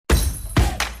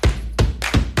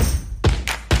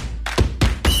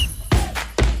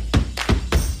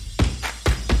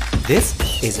This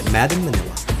is Mad in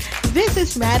Manila. This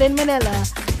is Mad in Manila.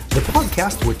 The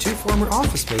podcast where two former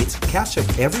office mates catch up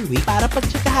every week Para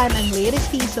pagtsikahan ang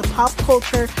latest tea sa pop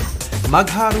culture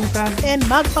magharutan and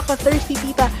magpaka-thirsty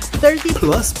tita 30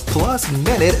 plus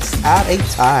minutes at a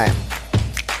time.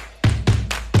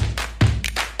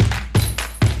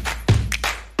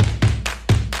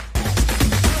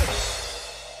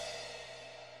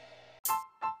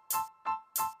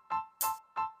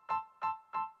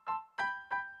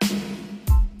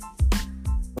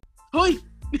 Hoy!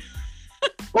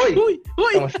 Hoy! Hoy!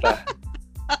 Hoy! Kamusta?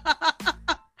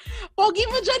 Pogi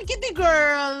mo dyan, kitty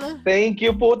girl! Thank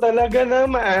you po talaga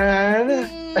naman.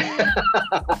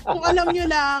 Kung alam nyo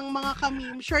lang, mga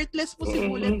kamim, shirtless po si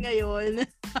Bullet ngayon.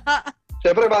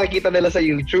 Siyempre makikita nila sa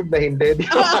YouTube na hindi. Di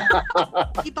ba?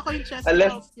 Kita ko yung chest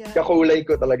Alas, pulse niya. kakulay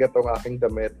ko talaga tong aking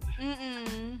damit.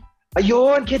 Mm-mm.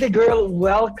 Ayun, Kitty Girl,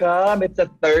 welcome. It's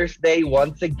a Thursday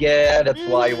once again. That's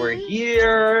why we're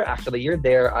here. Actually, you're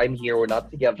there. I'm here. We're not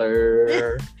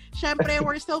together. Syempre,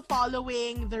 we're still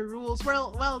following the rules.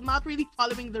 Well, not really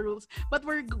following the rules, but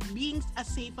we're being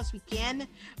as safe as we can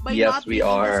by Yes, not we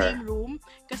being in the are. same room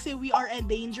kasi we are a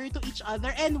danger to each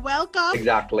other. And welcome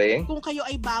Exactly. kung kayo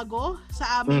ay bago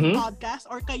sa aming Mhm. podcast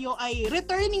or kayo ay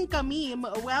returning kami,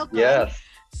 welcome Yes.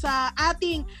 sa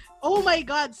ating, oh my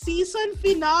God, season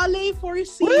finale for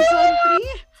season 3.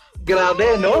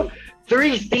 Grabe, no?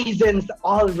 3 seasons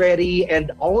already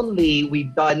and only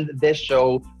we've done this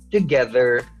show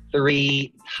together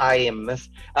 3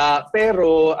 times.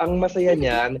 Pero ang masaya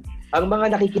niyan, ang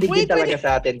mga nakikinig din Wait, talaga wait.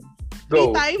 sa atin. 3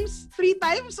 Go. times? 3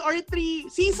 times or 3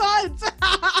 seasons?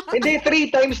 Hindi, 3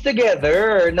 times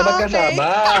together na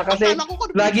magkasama. Kasi Akala ko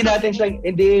kung lagi natin siya,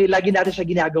 hindi, lagi natin siya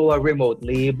ginagawa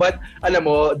remotely. But alam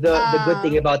mo, the good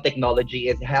thing about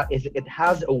technology is it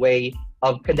has a way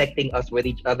of connecting us with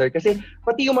each other. Kasi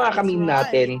pati yung mga That's kaming right.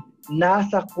 natin,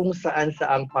 nasa kung saan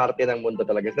saang parte ng mundo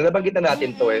talaga. So, nabanggit na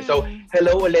natin to eh. So,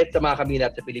 hello ulit sa mga kami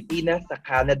natin sa Pilipinas, sa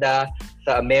Canada,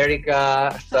 sa Amerika,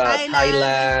 sa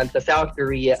Thailand, sa South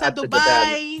Korea, sa at sa Japan.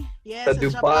 Dubai. Yes, Sa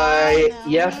Dubai. Japan.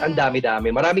 Yes, ang dami-dami.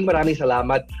 Maraming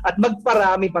salamat. At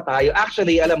magparami pa tayo.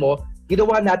 Actually, alam mo,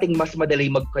 ginawa nating mas madali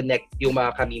mag-connect yung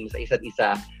mga kamim sa isa't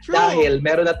isa. True. Dahil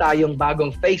meron na tayong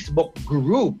bagong Facebook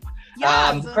group.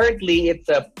 Yes. Currently, it's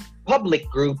a public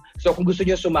group. So kung gusto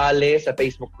niyo sumali sa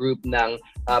Facebook group ng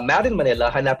Mad in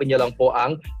Manila, hanapin niyo lang po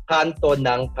ang Kanto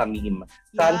ng Kamim.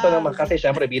 Kanto Yes. naman kasi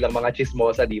syempre bilang mga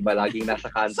chismosa, di ba? Laging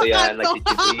nasa kanto Sa yan, kanto.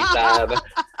 nagchichismisan.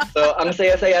 So ang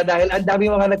saya-saya dahil ang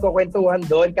dami mga nagkukwentuhan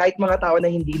doon, kahit mga tao na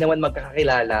hindi naman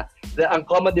magkakakilala. Ang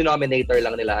common denominator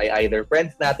lang nila ay either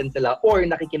friends natin sila or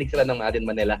nakikinig sila ng Mad in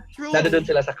Manila. True. Nandoon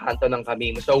sila sa Kanto ng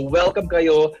Kamim. So welcome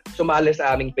kayo sumali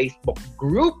sa aming Facebook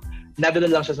group.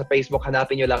 Nandoon lang siya sa Facebook.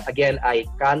 Hanapin nyo lang. Again, ay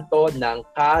Kanto ng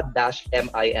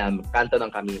K-MIM. Kanto ng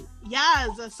Kamim.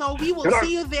 Yes. So we will Ganun.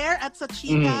 see you there at sa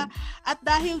Chika. At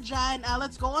dahil dyan,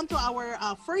 let's go on to our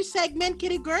first segment,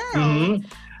 Kitty Girl. Mhm.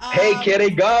 Hey,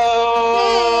 Kitty, go!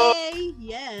 Hey!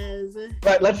 Yes.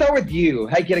 Right, let's start with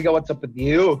you. Hey, Kitty, go. What's up with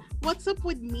you? What's up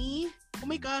with me? Oh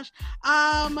my gosh.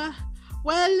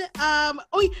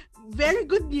 Very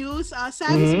good news.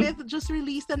 Sam Mhm. Smith just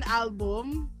released an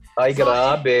album. Ay, So,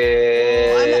 grabe.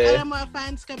 Alam mo,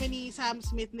 fans kami ni Sam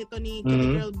Smith nito ni Kitty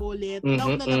Mhm. Girl Bullet. Mhm,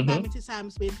 Love na love mhm. namin si Sam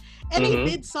Smith. And he Mhm.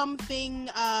 did something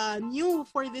new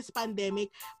for this pandemic.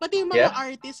 Pati yung mga Yeah.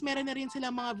 artists, meron na rin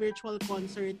silang mga virtual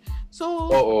concert. So,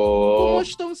 Oo.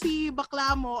 pumush tong si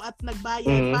bakla mo at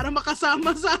nagbayad Mhm. para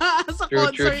makasama sa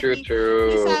True, concert ni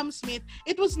true. Sam Smith.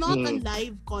 It was not a Mm.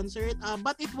 live concert,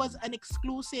 but it was an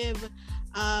exclusive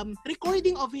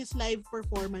recording of his live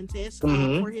performances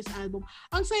Mhm. for his album.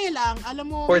 Ang saya lang, alam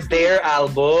mo, For their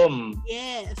album.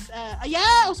 yes.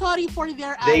 Sorry, for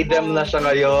their album. They, them na siya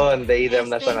ngayon. They, Yes, them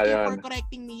na siya thank you ngayon. for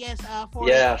correcting me. Yes, for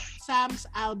Yes. Sam's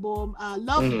album,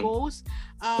 Love Mhm. Goes.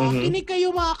 Mhm. Kinig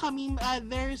kayo mga kamim.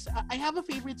 I have a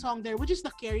favorite song there, which is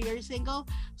the Carrier single.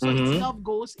 So it's Mhm. Love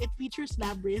Goes. It features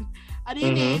Labyrinth. Ano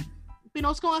yun Mhm.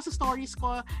 pinost ko nga sa stories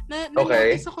ko. Okay.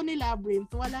 Na-notice ako ni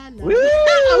Labyrinth. Wala lang. Woo!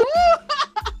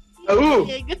 Oh,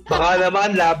 Kinig. baka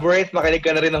naman, Labyrinth, makinig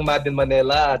ka na rin ng Mad in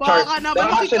Manila. Baka naman.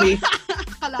 Actually,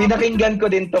 Kalapit. pinakinggan ko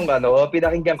din tong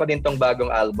bagong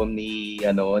album ni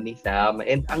Sam.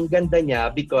 And ang ganda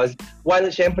niya because while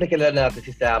syempre kilala natin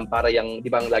si Sam para yung, di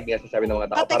ba ang lagi nga sasabi ng mga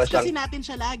tao, para Katext siyang, kasi natin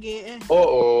siya lagi.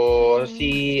 oo,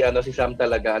 Mm. si Sam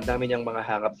talaga, ang dami niyang mga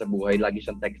hang up sa buhay, lagi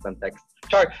siyang text.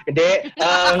 Char, hindi,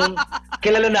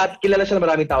 kilala siya ng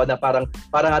maraming tao na parang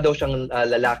nga daw siyang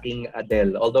lalaking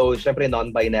Adele. Although syempre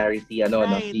non-binary si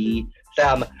Right.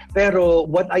 Sam. Pero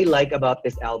what I like about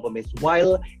this album is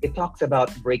while it talks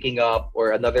about breaking up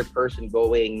or another person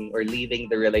going or leaving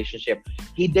the relationship,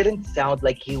 he didn't sound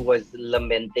like he was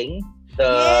lamenting the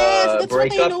Yes, that's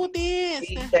breakup. what I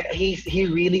noticed. He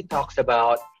really talks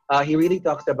about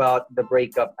the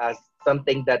breakup as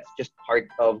something that's just part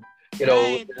of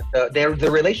Right. the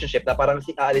relationship na parang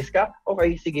aalis ka,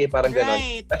 okay, sige, parang ganon.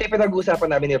 Right. Kasi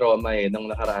pinag-uusapan namin ni Roma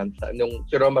nung nakaraan, nung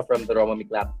si Roma from the Roma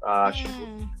Miklap show.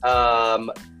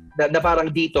 Na parang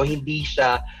dito, hindi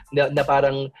siya na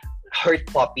parang hurt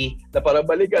puppy, na parang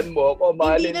balikan mo ako,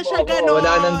 mahalin Hindi na mo siya ako. ganon.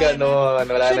 Wala nang ganon.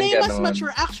 Siya na yung mas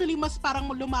mature. Actually, mas parang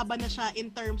lumaban na siya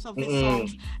in terms of his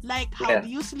songs. Like How Do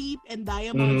You Sleep and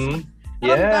Diamonds.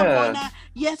 Ramdam ko na,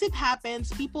 yes, it happens.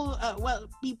 People,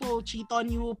 people cheat on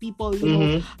you. People, you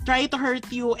know, try to hurt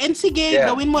you. And sige,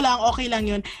 gawin mo lang, okay lang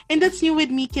yun. And that's new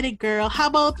with me, Kitty Girl. How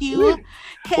about you?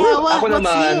 Hey, what's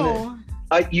new?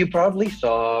 You probably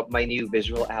saw my new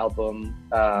visual album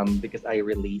because I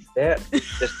released it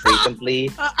just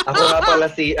recently.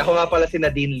 Ako nga pala si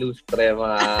Nadine Lustre,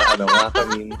 mga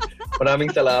kami. Maraming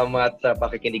salamat sa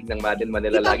pakikinig ng Madden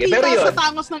Manila lagi. Pero yun, sa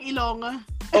tangos ng ilong.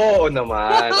 Oo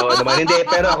naman. Hindi,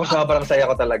 pero ako sobrang saya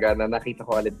ko talaga na nakita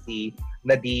ko ulit si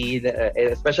Nadine,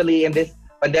 especially in this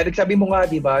pandemic. Sabi mo nga,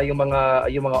 di ba, yung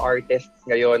mga artists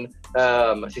ngayon,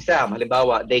 si Sam,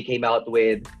 halimbawa, they came out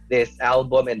with this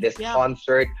album and this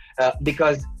concert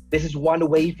because this is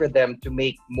one way for them to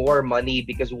make more money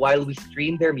because while we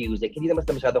stream their music, hindi naman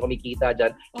masyado kumikita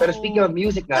dyan. Pero speaking of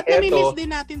music nga, eto. At namimiss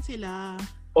din natin sila.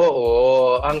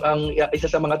 Oo, ang isa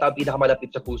sa mga tao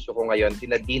pinakamalapit sa puso ko ngayon, si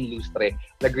Nadine Lustre,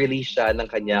 nag-release siya ng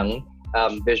kanyang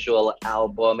visual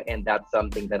album and that's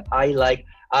something that I like.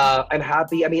 I'm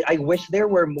happy. I mean, I wish there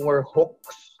were more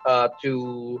hooks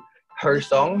to her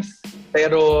songs.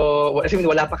 Pero,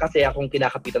 wala pa kasi akong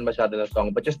kinakapitan masyado ng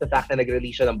song. But just the fact na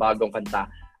nag-release siya ng bagong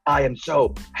kanta, I am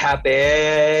so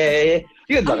happy!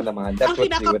 Yun lang naman. That's ang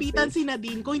kinakapitan si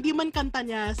Nadine. Kung hindi man kanta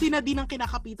niya, si Nadine ang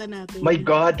kinakapitan natin. My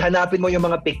God, hanapin mo yung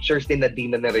mga pictures ni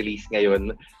Nadine na na-release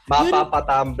ngayon.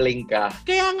 Mapapatumbling ka.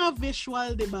 Kaya nga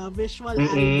visual, di ba? Visual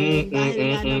album. Dahil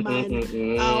nga naman,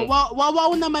 wow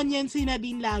naman yan si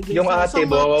Nadine lagi. Yung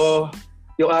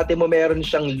ate mo meron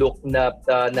siyang look na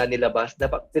nilabas na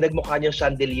pinagmukha niyang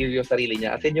chandelier yung sarili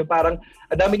niya. As in yung parang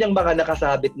ang dami niyang mga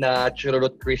nakasabit na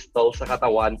churrut crystal sa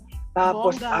katawan.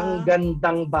 Tapos ang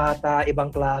gandang bata,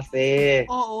 ibang klase.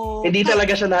 Oo. Hindi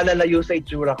talaga siya nalalayo sa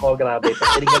itsura ko. Grabe.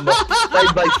 Tingnan mo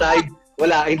side by side.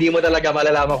 Wala, hindi mo talaga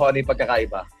malalaman kung ano yung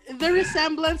pagkakaiba. The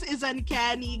resemblance is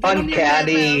uncanny.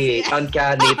 Uncanny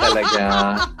talaga.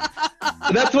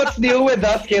 That's what's new with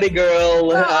us, Kitty Girl.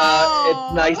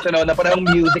 It's nice to know na parang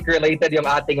music-related yung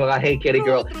ating mga Hey Kitty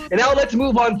Girl. And now let's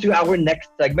move on to our next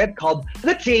segment called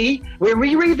The Tea, where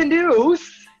we read the news.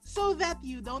 So that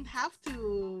you don't have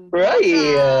to.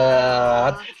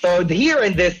 Right. So here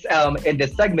in this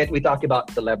segment, we talk about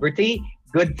celebrity,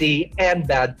 good tea, and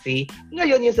bad tea.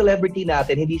 Ngayon, yung celebrity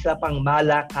natin, hindi siya pang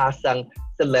malakasang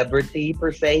celebrity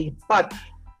per se, but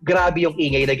grabe yung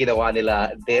ingay na ginawa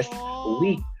nila this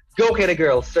week. Go, Kitty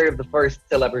Girl, serve the first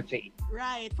celebrity.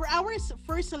 Right. For our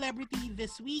first celebrity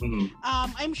this week,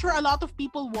 I'm sure a lot of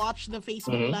people watched the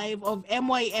Facebook Live of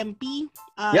MYMP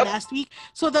last week.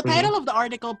 So the title of the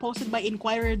article posted by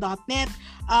Inquirer.net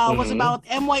was about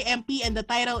MYMP, and the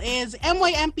title is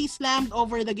MYMP slammed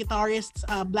over the guitarist's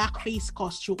blackface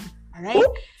costume. Alright?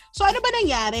 So ano ba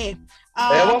nangyari?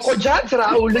 Ewan ko dyan,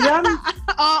 sira ulo yan.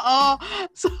 Oo.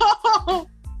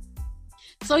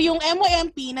 So yung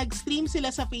MYMP, nag-stream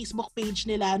sila sa Facebook page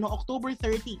nila no October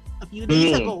 30, a few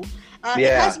days ago.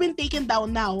 It has been taken down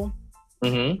now.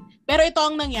 Pero ito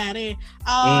ang nangyari.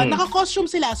 Naka-costume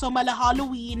sila, so mala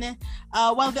Halloween,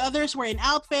 while the others were in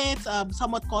outfits,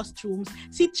 somewhat costumes.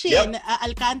 Si Chin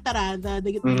Alcantara, the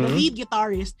lead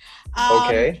guitarist,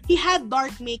 he had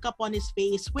dark makeup on his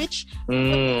face, which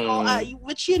is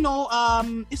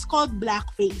called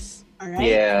blackface.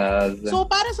 Alright? Yes. So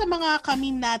para sa mga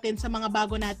kamim natin, sa mga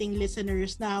bago nating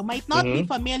listeners na might not be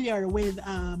familiar with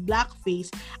blackface,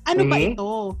 ano ba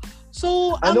ito?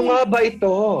 So ano nga ba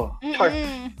ito?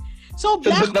 So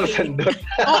blackface. Sandot.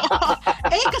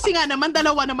 Kasi nga naman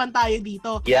dalawa naman tayo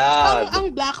dito. Yeah. So,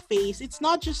 ang blackface, it's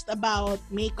not just about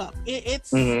makeup.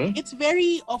 It's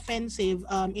very offensive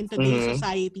in today's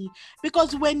society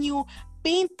because when you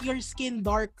paint your skin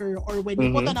darker or when you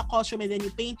put on a costume and then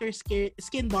you paint your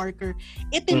skin darker,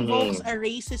 it invokes a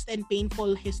racist and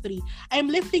painful history. I'm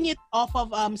lifting it off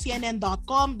of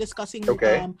CNN.com discussing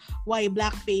why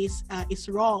blackface is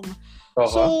wrong.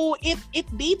 So it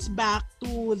dates back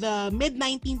to the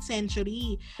mid-19th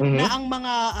century na ang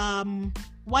mga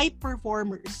white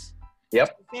performers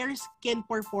fair-skinned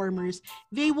performers,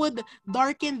 they would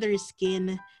darken their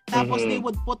skin. Tapos they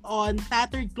would put on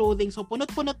tattered clothing. So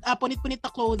punit-punit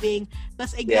na clothing,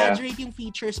 tapos exaggerate yung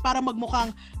features para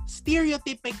magmukhang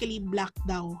stereotypically black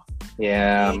daw.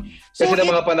 Yeah. Okay? So kasi ng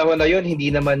mga panahon na yun,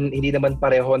 hindi naman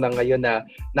pareho na ngayon na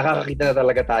nakakakita na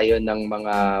talaga tayo ng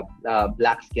mga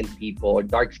black-skinned people or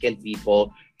dark-skinned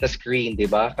people sa screen, di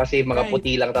ba? Kasi mga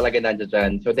puti lang talaga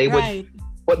nandiyan. So they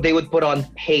would put on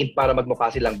paint para magmukha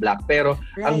silang black. Pero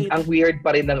ang weird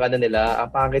pa rin ng nila,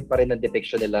 ang pangit pa rin ng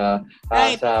depiction nila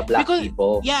sa black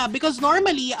people. Yeah, because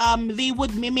normally they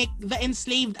would mimic the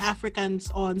enslaved Africans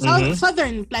on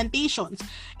southern plantations.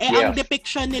 Ang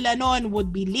depiction nila noon would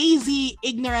be lazy,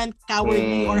 ignorant,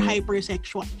 cowardly, or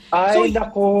hypersexual. Ay,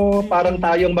 nako, parang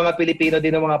tayong mga Pilipino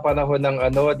din ng mga panahon ng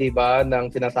di ba, ng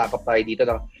sinasakop tayo dito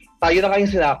tayo na kayong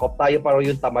sinakop, tayo parang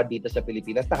yung tamad dito sa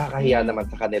Pilipinas, nakakahiya naman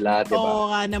sa kanila, di ba? Oo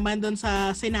nga naman doon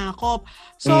sa sinakop.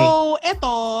 So,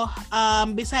 eto,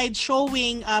 besides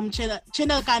showing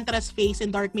Chino Alcantara's face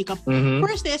in dark makeup,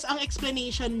 first is, ang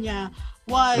explanation niya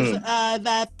was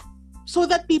that so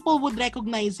that people would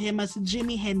recognize him as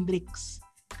Jimi Hendrix.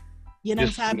 Yan ang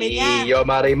sabi niya. Yo,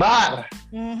 Marimar!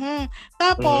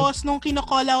 Tapos, nung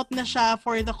kino-call out na siya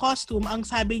for the costume, ang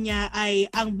sabi niya ay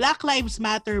ang Black Lives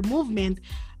Matter movement,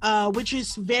 which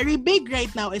is very big right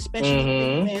now, especially in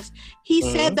the US. He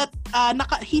said that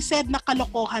na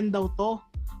kalokohan daw to.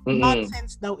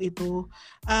 Nonsense daw ito.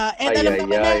 And alam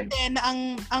naman natin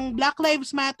ang Black Lives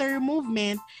Matter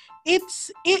movement, it's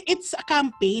a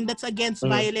campaign that's against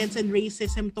violence and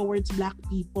racism towards black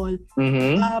people.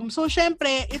 So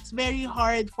syempre, it's very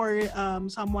hard for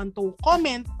someone to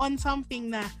comment on something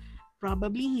na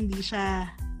probably hindi siya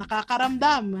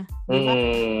nakakaramdam. Diba?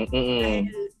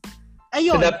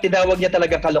 Ayun. Tinawag niya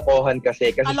talaga kalokohan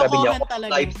kasi sabi niya,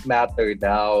 all lives matter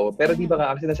daw. Pero di ba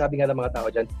nga, ang sinasabi nga ng mga tao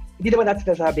dyan, hindi naman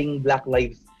natin sinasabing black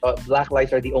lives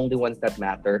are the only ones that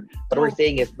matter. What we're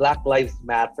saying is black lives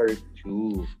matter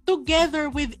too. Together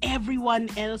with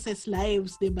everyone else's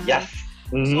lives, di ba? Yes.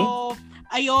 So,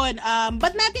 ayun,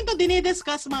 but natin to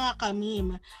dinidiscuss mga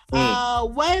kamim.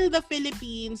 While the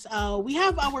Philippines, we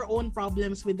have our own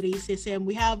problems with racism,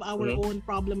 we have our own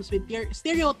problems with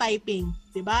stereotyping,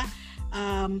 di ba?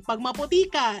 Pag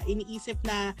maputi ka, iniisip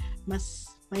na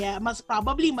mas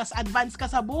probably mas advanced ka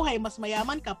sa buhay, mas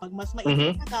mayaman ka. Pag mas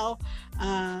maitim ka daw,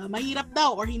 mahirap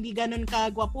daw or hindi ganun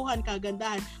kagwapuhan,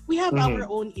 kagandahan. We have our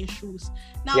own issues.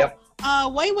 Now,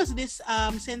 why was this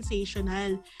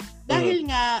sensational?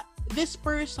 Dahil nga this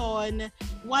person,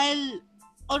 while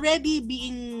already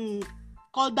being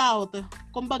called out,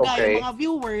 kumbaga yung mga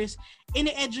viewers,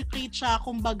 ini-educate siya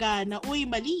kumbaga na uy,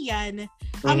 mali yan.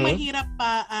 Ang mahirap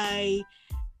pa ay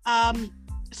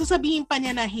sasabihin pa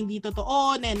niya na hindi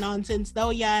totoo, na nonsense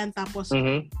daw yan, tapos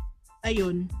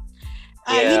ayun.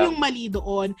 Yun yung mali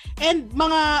doon. And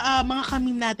mga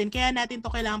kamim natin, kaya natin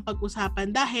to kailangan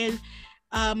pag-usapan dahil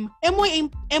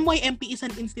MYMP is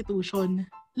an institution.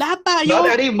 Lahat tayo.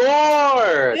 Not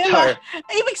anymore! Diba?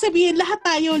 Ibig sabihin, lahat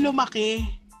tayo lumaki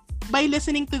by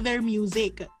listening to their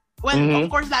music. Well, of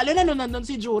course, lalo na nandun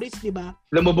si Juris, di ba?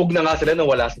 Lumubog na nga sila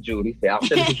nung wala si Juris.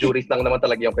 Actually, si Juris lang naman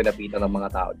talaga yung kinapitan ng mga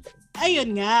tao.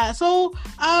 Ayun nga. So,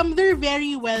 they're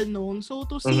very well known. So,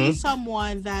 to see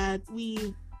someone that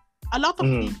a lot of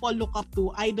people look up to,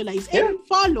 idolize, and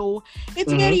follow, it's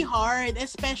very hard.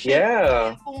 Especially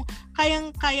kung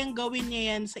kayang gawin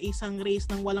niya yan sa isang race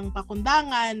ng walang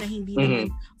pakundangan, na hindi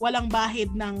naman walang bahid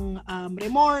ng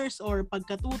remorse or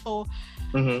pagkatuto.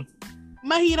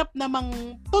 Mahirap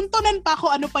namang tuntunan pa ako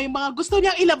ano pa yung mga gusto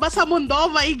niyang ilabas sa mundo. Oh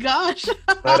my gosh.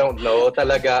 I don't know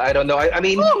talaga. I don't know. I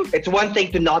mean, it's one thing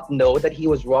to not know that he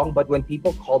was wrong, but when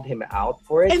people called him out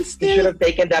for it, he should have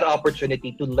taken that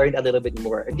opportunity to learn a little bit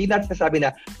more. Hindi natin sasabi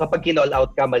na kapag kinall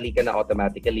out ka, mali ka na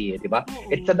automatically, di ba?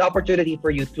 It's an opportunity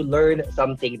for you to learn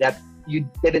something that you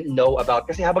didn't know about.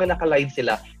 Kasi habang naka-live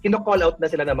sila, kino-call out na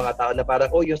sila ng mga tao na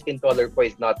parang, oh, yung skin color ko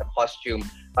is not a costume.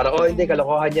 Parang, oh, hindi,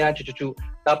 kalokohan yan, chuchuchu.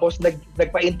 Tapos,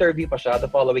 nagpa-interview pa siya the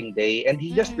following day and he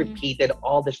just repeated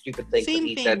all the stupid things that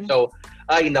he said. So,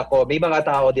 ay nako, may mga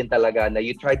tao din talaga na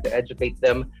you try to educate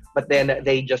them, but then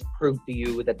they just prove to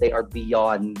you that they are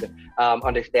beyond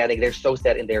understanding. They're so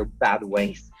set in their bad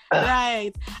ways.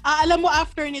 Right. Alam mo,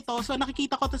 after nito, so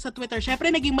nakikita ko to sa Twitter,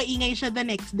 syempre naging maingay siya the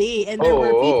next day. And there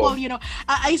were people, you know,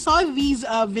 I saw these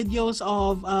videos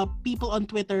of people on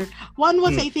Twitter. One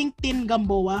was, I think, Tin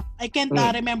Gamboa. I can't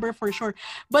remember for sure.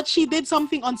 But she did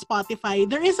something on Spotify.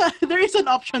 There is an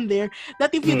option there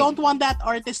that if you don't want that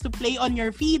artist to play on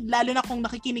your feed, lalo na kung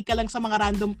nakikinig ka lang sa mga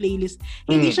random playlist,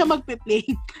 hindi siya magpe-play.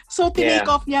 So, tinake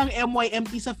off niya ang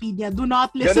MYMP sa feed niya. Do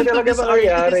not listen to this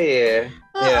artist.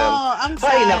 Ang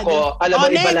sad. Nako, alam mo,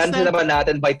 i-balance naman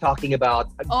natin by talking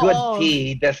about good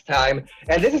tea this time.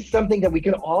 And this is something that we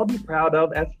can all be proud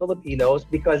of as Filipinos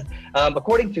because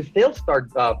according to Philstar.com,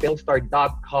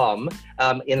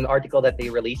 in an article that they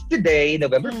released today,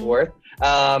 November 4th,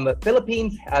 the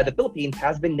Philippines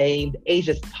has been named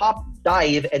Asia's top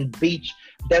dive and beach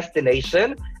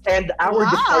destination, and our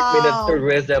Department of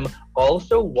Tourism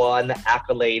also won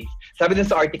accolades. Sabi din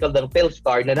sa article ng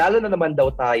Philstar, nanalo na naman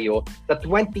daw tayo sa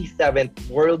 27th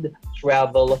World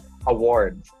Travel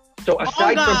Awards. So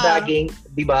aside from bagging,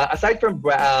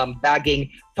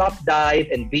 bagging top dive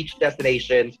and beach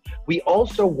destinations, we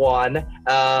also won,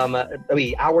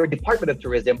 our Department of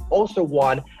Tourism also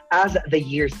won as the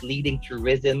year's leading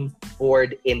tourism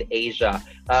board in Asia.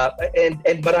 And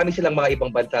marami silang mga ibang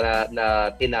bansa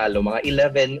na tinalo, mga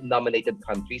 11 nominated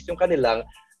countries yung kanilang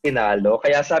tinalo.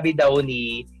 Kaya sabi daw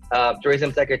ni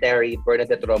Tourism Secretary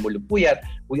Bernadette Romulo Puyat,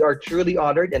 we are truly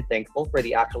honored and thankful for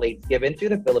the accolades given to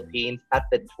the Philippines at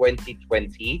the 2020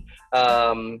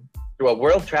 through a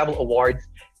World Travel Awards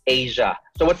Asia.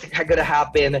 So what's gonna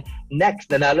happen next?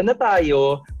 Nanalo na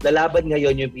tayo, lalaban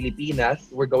ngayon yung Pilipinas.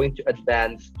 We're going to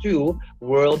advance to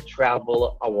World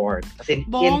Travel Awards. As in,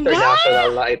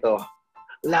 international na ito.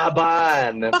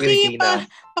 Laban! Pilipinas.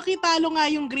 Pakitalo nga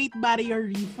yung Great Barrier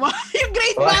Reef. Yung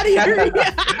Great Barrier Reef!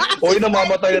 Uy,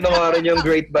 namamatay na nga rin yung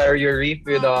Great Barrier Reef.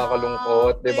 Yung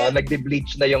nakakalungkot. Diba?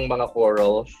 Nagde-bleach na yung mga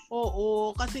corals.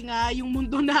 Oo, kasi nga, yung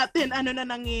mundo natin, ano na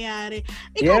nangyayari.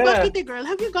 Ikaw ba, Kitty Girl,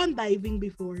 have you gone diving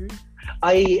before?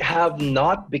 I have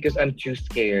not because I'm too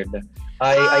scared.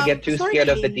 I get too scared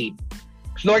of the deep.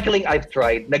 Snorkeling, I've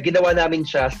tried. Naginawa namin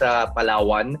siya sa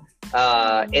Palawan.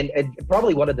 And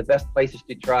probably one of the best places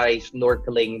to try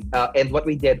snorkeling. And what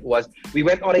we did was we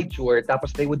went on a tour.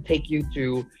 Tapos they would take you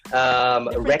to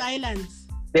different islands,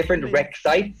 different wreck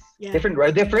sites, different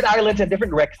islands and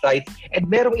different wreck sites. And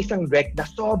merong isang wreck na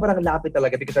sobrang lapit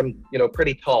talaga because I'm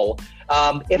pretty tall.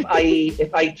 If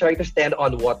I try to stand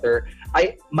on water,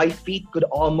 my feet could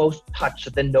almost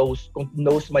touch the nose, kung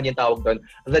nose man yung tawag doon,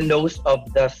 the nose of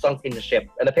the sunken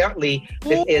ship. And apparently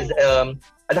this is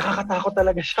nakakatakot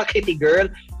talaga siya, Kitty Girl.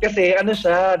 Kasi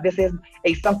this is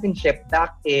a sunken ship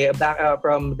back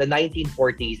from the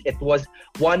 1940s. It was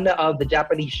one of the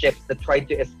Japanese ships that tried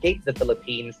to escape the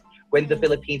Philippines when the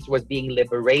Philippines was being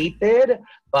liberated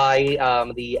by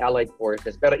the Allied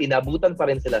forces. Pero inabutan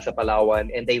pa rin sila sa Palawan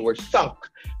and they were sunk.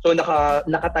 So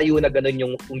nakatayo na ganun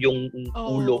yung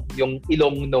ulo, yung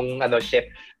ilong nung ship.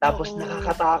 Tapos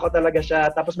nakakatakot talaga siya.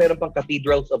 Tapos meron pang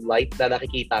cathedrals of light na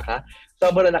nakikita ka.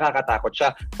 Sobrang nakakatakot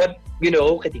siya. But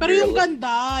Kitty Pero Girl,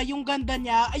 yung ganda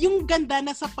niya, yung ganda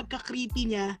na sa pagka-creepy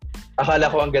niya.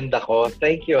 Akala ko ang ganda ko.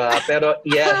 Thank you ha. Pero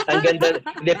yes, ang ganda.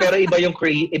 Hindi, pero iba yung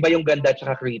ganda at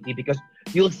saka creepy because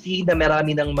you'll see na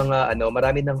marami ng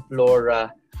flora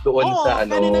doon sa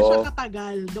Oo, na siya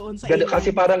katagal doon sa area.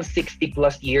 Kasi parang 60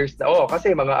 plus years na.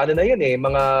 Kasi mga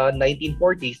mga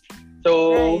 1940s.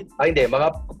 So, mga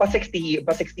pa 60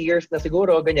 years na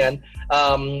siguro, ganyan.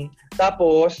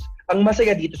 Tapos, ang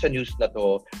masaya dito sa news na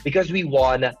to, because we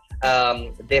won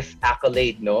this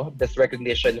accolade, this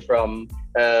recognition from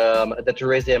the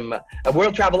Tourism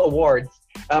World Travel Awards,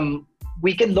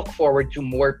 we can look forward to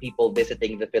more people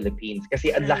visiting the Philippines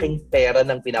kasi ang laking pera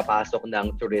ng pinapasok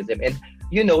ng tourism. And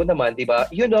naman, di ba?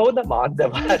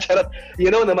 Charot.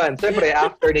 Naman. Siyempre,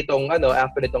 after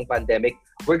nitong pandemic,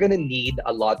 we're gonna need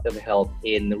a lot of help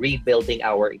in rebuilding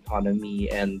our economy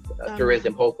and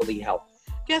tourism hopefully helps.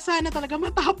 Kaya sana talaga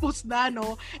matapos na,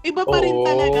 Iba pa rin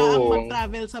talaga ang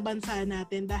mag-travel sa bansa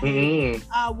natin dahil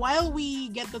while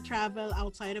we get to travel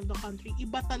outside of the country,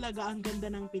 iba talaga ang ganda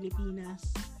ng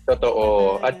Pilipinas.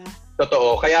 Totoo. At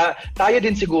totoo. Kaya tayo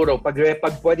din siguro, pag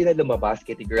pwede na lumabas,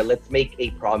 Kitty Girl, let's make a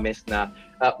promise na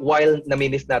while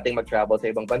namimiss nating mag-travel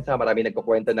sa ibang bansa, marami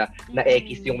nagkukwento na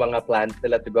naekis yung mga plans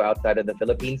nila to go outside of the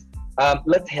Philippines.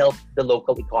 Let's help the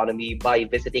local economy by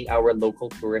visiting our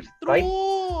local tourist sites.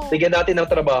 Bigyan natin ng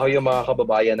trabaho yung mga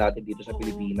kababayan natin dito sa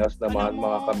Pilipinas naman,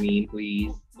 mga kami,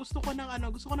 please. Gusto ko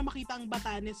na makita ang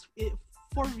Batanes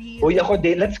for real. Uy, ako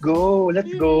din. Let's go.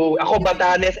 Ako,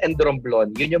 Batanes and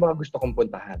Romblon. Yun yung mga gusto kong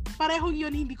puntahan. Parehong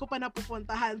yun, hindi ko pa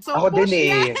napupuntahan. So, ako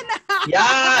din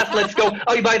Yes, let's go.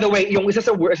 Oh, by the way, yung isa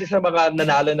sa mga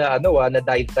nanalo na na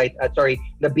dive site,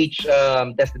 na beach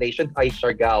destination ay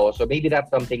Siargao. So maybe that's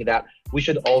something that we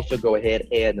should also go ahead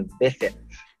and visit.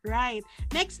 Right.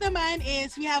 Next naman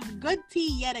is we have good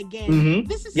tea yet again.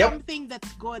 This is something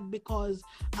that's good because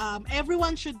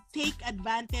everyone should take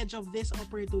advantage of this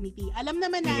opportunity. Alam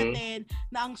naman natin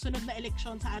na ang sunod na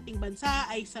eleksyon sa ating bansa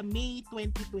ay sa May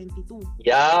 2022.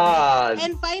 Yes.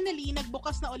 And finally,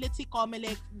 nagbukas na ulit si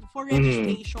COMELEC for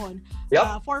registration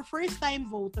for first-time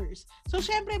voters. So,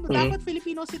 syempre, dapat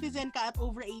Filipino citizen ka at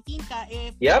over 18 ka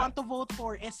if you want to vote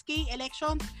for SK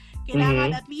elections.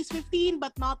 Kailangan at least 15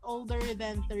 but not older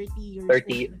than 30 years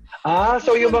old.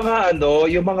 So yung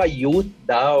mga youth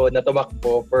daw na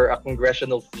tumakbo for a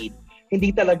congressional seat,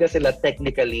 hindi talaga sila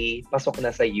technically pasok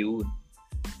na sa youth.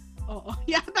 Oo.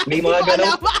 Yeah, may mga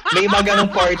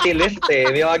ganong party list eh.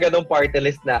 May mga ganong party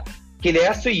list na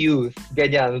kilaya sa youth,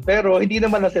 ganyan. Pero hindi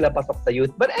naman na sila pasok sa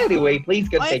youth. But anyway, please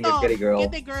continue, Kitty Girl.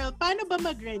 Kitty Girl, paano ba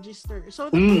mag-register? So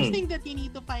the first thing that you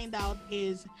need to find out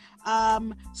is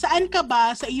saan ka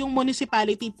ba sa iyong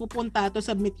municipality pupunta to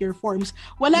submit your forms.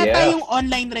 Wala tayong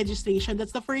online registration.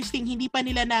 That's the first thing. Hindi pa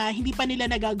nila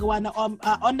nagagawa na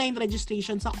online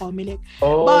registration sa COMELEC.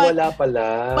 Wala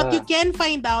pala. But you can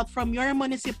find out from your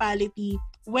municipality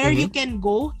where you can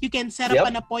go. You can set up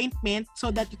an appointment so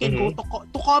that you can go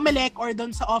to COMELEC or doon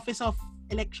sa Office of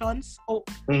Elections.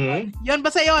 Yun,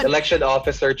 basta yun. Election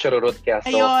Officer Chururut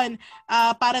Castro. Ayun,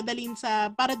 para dalhin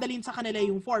sa kanila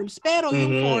yung forms. Pero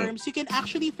yung forms, you can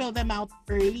actually fill them out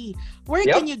early. Where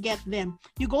can you get them?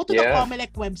 You go to the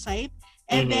COMELEC website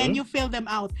and then you fill them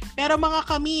out. Pero mga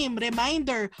kamim,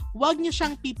 reminder, wag nyo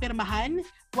siyang pipirmahan,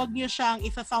 wag nyo siyang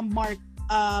isa-thumb mark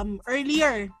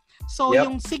earlier. So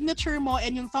yung signature mo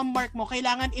and yung thumb mark mo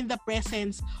kailangan in the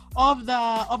presence of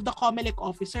the COMELEC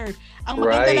officer. Ang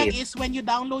maganda lang is when you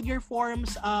download your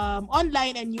forms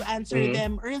online and you answer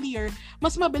them earlier,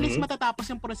 mas mabilis matatapos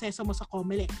yung proseso mo sa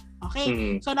COMELEC.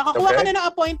 Okay? So nakakuha ka na ng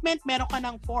appointment, meron ka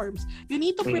ng forms. You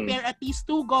need to prepare at least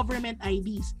 2 government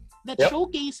IDs that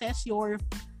showcases your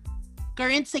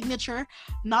current signature,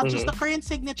 not just the current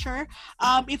signature.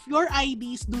 If your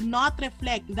IDs do not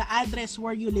reflect the address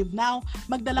where you live now,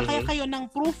 magdala kayo ng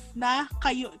proof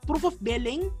of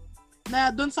billing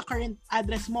na dun sa current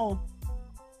address mo.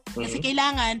 Kasi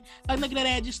kailangan, pag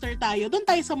nagre-register tayo, doon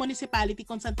tayo sa municipality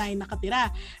kung saan tayo nakatira.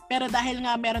 Pero dahil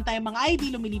nga meron tayong mga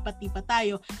ID, lumilipat-lipat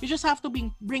tayo, you just have to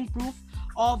bring proof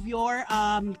of your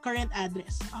current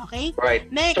address. Okay? Right.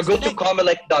 Next, so go to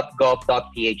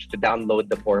comelec.gov.ph to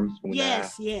download the forms muna.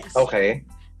 Yes. Okay.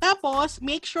 Tapos,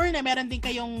 make sure na meron din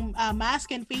kayong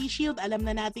mask and face shield. Alam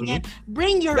na natin yan.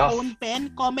 Bring your own pen.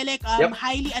 COMELEC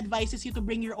highly advises you to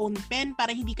bring your own pen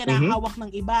para hindi ka nakahawak ng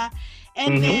iba.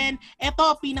 And then,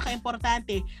 eto,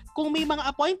 pinaka-importante, kung may mga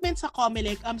appointments sa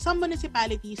COMELEC, some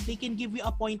municipalities, they can give you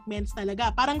appointments talaga.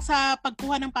 Parang sa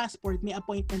pagkuha ng passport, may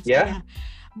appointments talaga.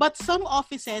 But some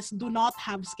offices do not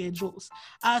have schedules.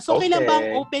 So, kailan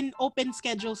bang open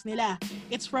schedules nila?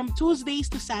 It's from Tuesdays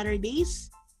to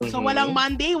Saturdays. So, walang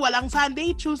Monday, walang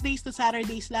Sunday, Tuesdays to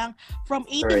Saturdays lang from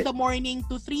 8 in the morning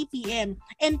to 3 p.m.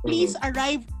 And please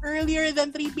arrive earlier than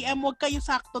 3 p.m. Huwag kayo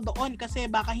sakto doon kasi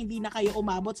baka hindi na kayo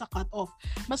umabot sa cut-off.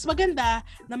 Mas maganda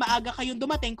na maaga kayong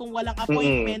dumating kung walang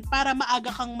appointment para maaga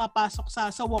kang mapasok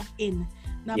sa walk-in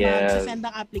na magsasend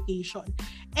ng application.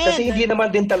 And, kasi hindi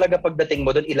naman din talaga pagdating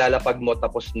mo doon, ilalapag mo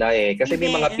tapos na eh. Kasi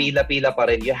may mga pila-pila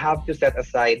pa rin. You have to set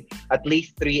aside at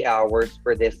least 3 hours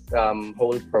for this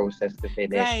whole process to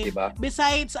finish, diba?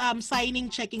 Besides signing,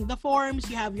 checking the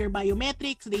forms, you have your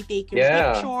biometrics, they take your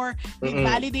picture, they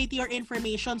validate your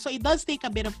information. So it does take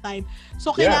a bit of time.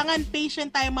 So kailangan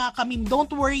patient tayo mga kamim.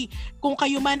 Don't worry kung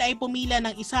kayo man ay pumila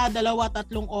ng 1, 2,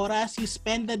 3 oras, you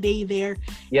spend the day there.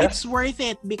 It's worth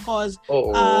it because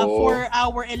for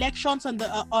our elections on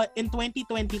in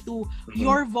 2022,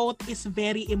 your vote is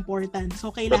very important.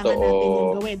 So, kailangan natin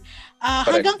yung gawin.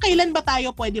 Hanggang kailan ba tayo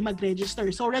pwede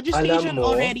mag-register? So, registration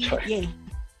already,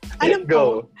 Alam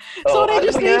ko. So,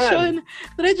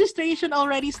 registration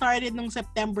already started nung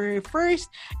September 1st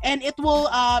and it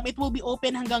will be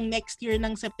open hanggang next year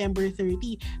ng September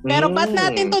 30. Pero ba't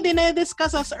natin to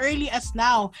dinediscuss as early as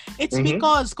now? It's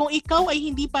because kung ikaw ay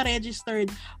hindi pa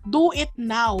registered, do it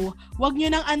now. Huwag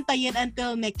nyo nang antayin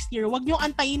until next year. Huwag nyo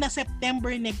antayin na September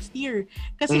next year.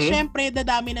 Kasi syempre,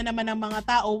 dadami na naman ng mga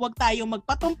tao. Huwag tayong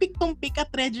magpatumpik-tumpik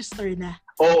at register na.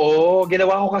 Oo,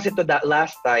 ginawa ko kasi to that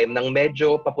last time nang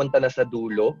medyo papunta na sa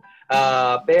dulo.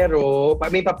 Pero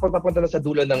may papunta na sa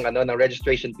dulo ng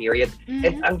registration period.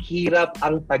 And ang hirap,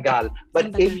 ang tagal.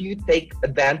 But if you take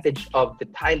advantage of the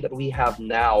time that we have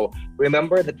now,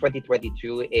 remember that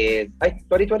 2022 is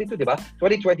 2022, di ba?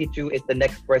 2022 is the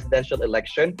next presidential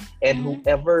election and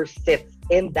whoever sits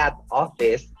in that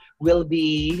office will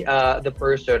be the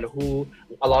person who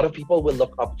a lot of people will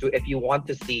look up to. If you want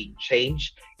to see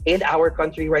change in our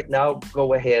country right now,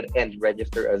 go ahead and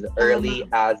register as early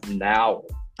as now.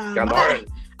 Come on.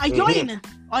 Ayun!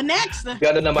 O, next!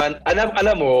 Gano'n naman.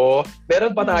 Alam mo,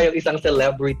 meron pa tayong isang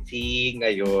celebrity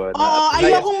ngayon. Oo,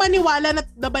 ayokong maniwala na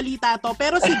nabalita to.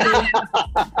 Pero sige.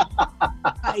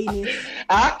 Kainis.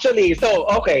 Actually, so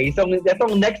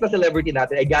itong next na celebrity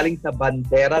natin ay galing sa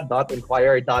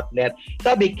bandera.inquirer.net.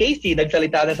 Sabi, Casey,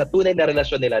 nagsalita na sa tunay na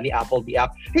relasyon nila ni Apple the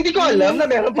App. Hindi ko alam na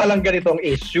meron palang ganitong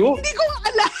issue. Hindi ko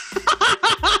alam.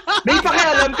 May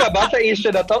pakialam ka ba sa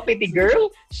issue na to, Pretty Girl?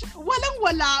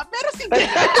 Walang-wala. Pero sige.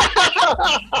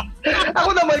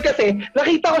 Ako naman kasi,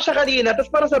 nakita ko siya kanina, tapos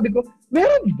parang sabi ko,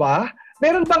 meron ba?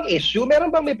 Meron bang issue?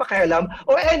 Meron bang may pakialam?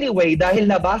 O anyway, dahil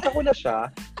nabasa ko na siya,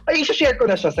 ay i-share ko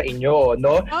na siya sa inyo,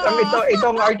 no?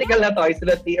 Itong article na to is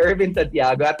ni Irvin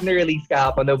Santiago at nirelease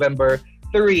kahapon November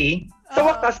 3. Sa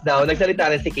wakas daw,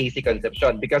 nagsalita na si Casey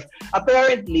Concepcion because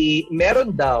apparently,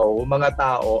 meron daw mga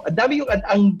tao, ang dami yung,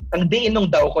 ang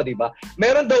diinong daw ko, di ba?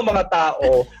 Meron daw mga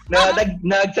tao na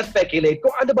nagsa-speculate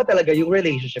kung ano ba talaga yung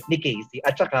relationship ni Casey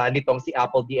at saka nitong si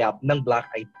Apple the App ng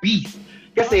Black Eyed Peas.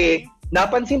 Kasi,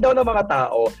 napansin daw ng mga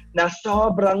tao na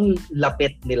sobrang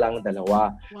lapit nilang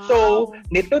dalawa. Wow. So,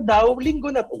 nito daw,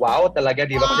 linggo na, wow, talaga,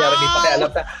 di ba? Kunyari, may pakialam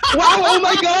na, wow, oh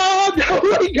my God!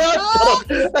 Oh my God! Oh,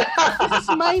 this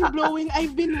is mind-blowing.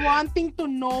 I've been wanting to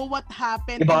know what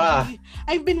happened. Diba?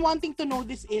 I've been wanting to know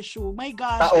this issue. My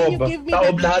gosh, Taob. can you give me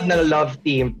Taob the lahat details? ng love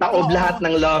team. Taob lahat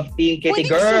ng love team, Kitty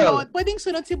Girl. Pwedeng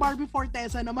sunod si Barbie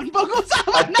Forteza naman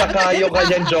pag-usapan At saka yung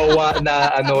kanyang jowa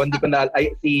na hindi ko na,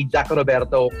 si Jack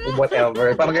Roberto,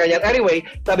 whatever. Parang ganyan. Anyway,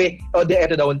 sabi,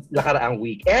 ito daw, nakaraang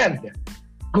weekend.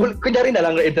 Kunyari na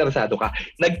lang na interesado ka.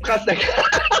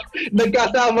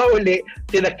 Nagkasama uli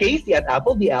sina Casey at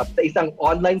Apple the App sa isang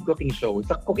online cooking show.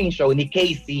 Sa cooking show ni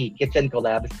Casey, Kitchen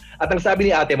Collabs. At ang sabi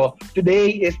ni ate mo,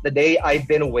 today is the day I've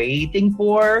been waiting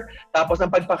for. Tapos ang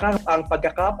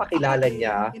pagkakapakilala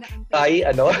niya kay,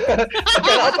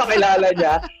 pagkakapakilala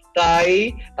niya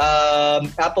kay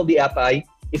Apple the App ay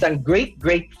isang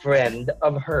great friend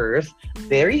of hers,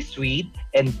 very sweet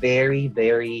and very,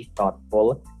 very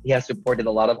thoughtful. He has supported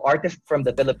a lot of artists from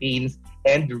the Philippines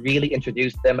and really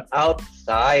introduced them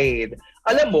outside.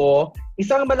 Alam mo,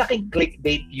 isang malaking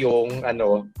clickbait yung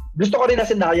gusto ko rin na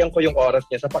sinayang ko yung oras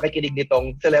niya sa pakikinig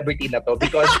nitong celebrity na to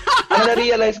because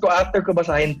na-realize ko after ko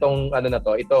basahin itong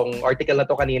article na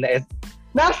to kanina is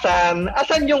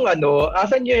asan yung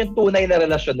tunay na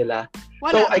relasyon nila.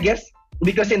 Wala. So I guess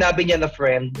because sinabi niya na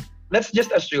friend, let's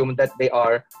just assume that they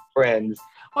are friends.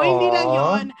 O hindi lang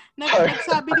yun.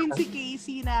 Nagsabi din si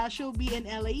Casey na she'll be in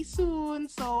LA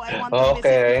soon. So I want to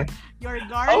visit your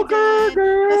garden.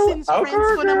 Kasi since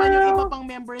friends ko naman yung iba pang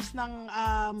members ng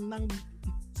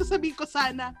sasabihin ko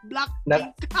sana,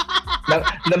 Blackpink.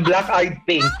 ng Black-Eyed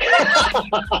Pink.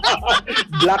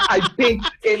 Black-Eyed Pink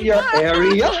in your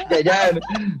area. Ganyan.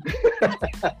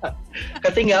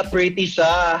 Kasi nga, pretty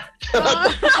siya.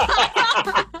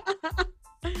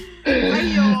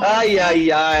 Ay.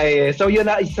 So yun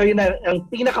na ang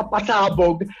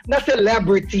pinakapasabog na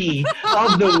celebrity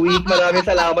of the week. Maraming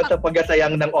salamat sa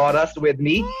pagkasayang ng oras with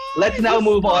me. Let's now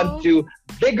move on to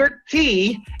bigger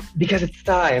tea because it's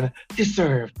time to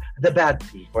serve the bad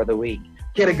tea for the week.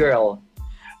 Kitty Girl,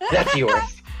 that's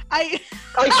yours. Ay,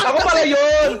 ako pala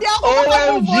yun! Hindi ako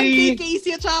OMG! kay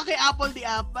Casey at saka kay Apple the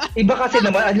App. Iba kasi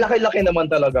naman, ang laki-laki naman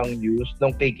talagang news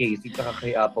nung kay Casey at saka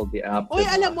kay Apple the App. Uy,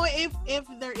 alam mo, if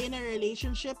they're in a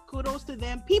relationship, kudos to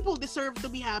them. People deserve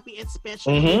to be happy,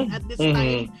 especially at this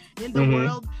time in the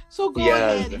world. So go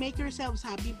ahead, make yourselves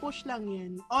happy. Push lang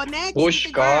yan. O, next.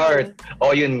 Push cart.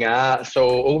 O, yun nga.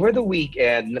 So, over the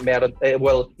weekend,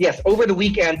 over the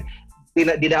weekend,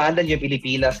 dinaanan yung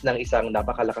Pilipinas ng isang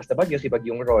napakalakas na bagyo, si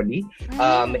Bagyong Ronnie.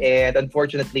 And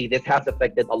unfortunately, this has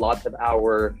affected a lot of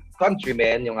our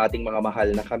countrymen, yung ating mga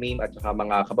mahal na kamim at saka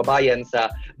mga kababayan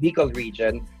sa Bicol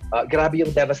region. Grabe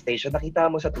yung devastation. Nakita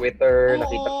mo sa Twitter,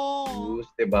 nakita mo sa news,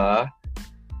 diba?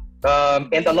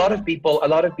 And a lot of people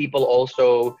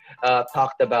also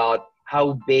talked about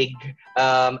how big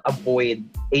a void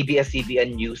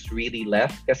ABS-CBN News really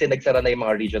left kasi nagsara na yung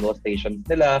mga regional stations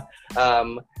nila.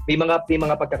 May mga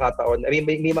pagkakataon,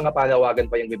 may mga panawagan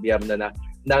pa yung gobyerno na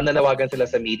nanawagan sila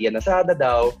sa media na sana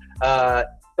daw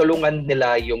tulungan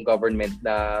nila yung government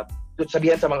na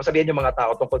sabihan yung mga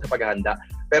tao tungkol sa paghahanda.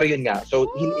 Pero yun nga, so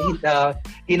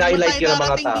hinighlight yun ng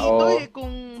mga tao.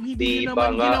 Kung hindi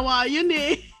naman ginawa yun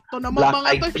eh. Ito naman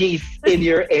Black-Eyed Peas in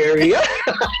your area.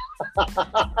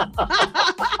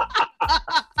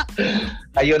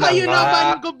 Ayun kayo na nga.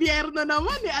 Naman, gobyerno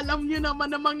naman eh. Alam nyo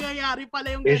naman na mangyayari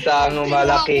pala yung isang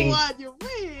malaking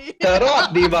Charot,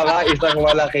 di ba nga? Isang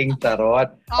malaking charot.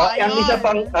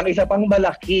 Ang isa pang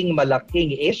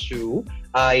malaking issue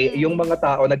ay yung mga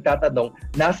tao nagtatanong,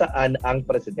 nasaan ang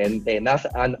presidente?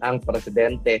 Nasaan ang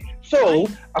presidente? So,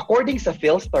 according sa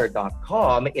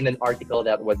Philstar.com, in an article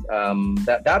that was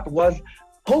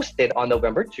posted on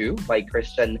November 2 by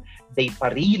Christian De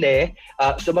Parine,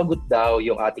 sumagot daw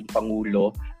yung ating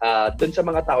Pangulo dun sa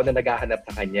mga tao na naghahanap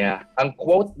sa kanya. Ang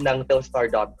quote ng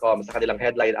Philstar.com sa kanilang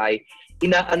headline ay,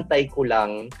 inaantay ko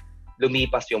lang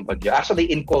lumipas yung bagyo. Actually,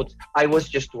 in quotes, I was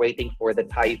just waiting for the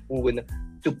typhoon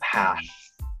to pass.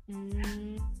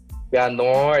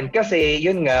 Ganon. Kasi,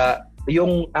 yun nga,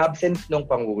 yung absence ng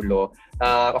Pangulo,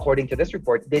 according to this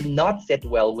report, did not sit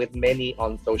well with many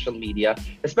on social media,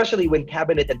 especially when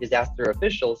cabinet and disaster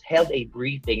officials held a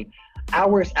briefing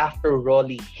hours after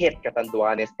Rolly hit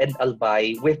Catanduanes and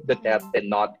Albay with Duterte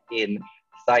not in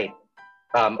sight.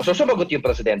 So sumagot yung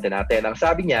presidente natin. Ang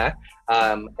sabi niya,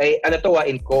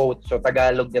 in quote, so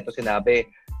Tagalog niya to sinabi,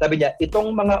 sabi niya,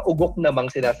 itong mga ugok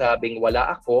namang sinasabing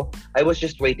wala ako, I was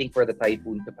just waiting for the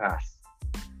typhoon to pass.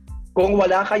 Kung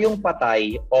wala kayong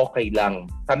patay, okay lang.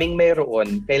 Kaming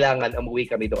mayroon, kailangan umuwi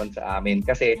kami doon sa amin.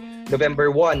 Kasi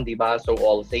November 1, di ba? So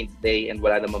All Saints Day and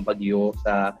wala namang bagyo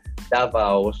sa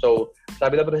Davao. So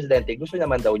sabi ng presidente, gusto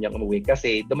naman daw niyang umuwi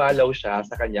kasi dumalaw siya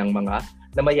sa kanyang mga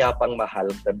namayapang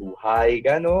mahal sa buhay.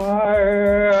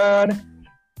 Ganon!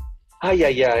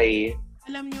 Ay.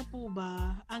 Alam niyo po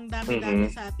ba, ang dami-dami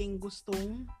sa ating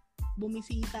gustong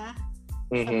bumisita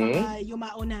sa mga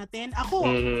yumao natin. Ako,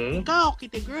 ikaw,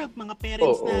 Kitty Group, mga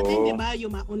parents natin, di ba?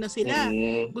 Yumao na sila.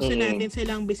 Gusto natin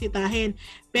silang bisitahin.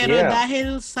 Pero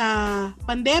dahil sa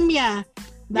pandemya,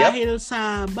 dahil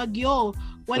sa bagyo,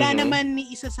 wala naman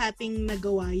ni isa sa ating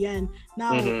nagawa yan.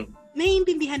 Now,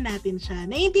 naiintindihan natin siya.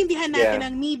 Naiintindihan natin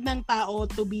ang need ng tao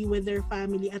to be with their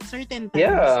family at certain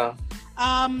times.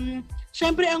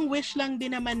 Syempre, ang wish lang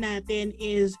din naman natin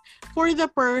is for the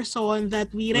person that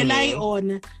we rely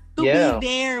on to be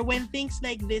there when things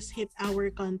like this hit our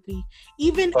country.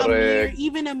 Even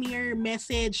a mere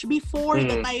message before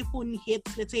the typhoon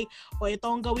hits, let's say, ito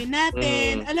ang gawin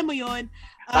natin. Alam mo yon.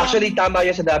 Actually, tama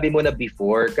yung sinabi mo na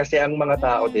before kasi ang mga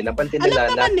tao din, napansin nila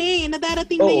alam naman na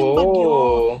darating na yung bagyo.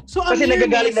 So, kasi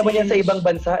nagagaling naman yan sa ibang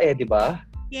bansa di ba?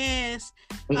 Yes.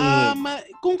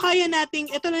 Kung kaya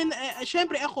nating, ito na,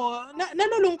 syempre ako,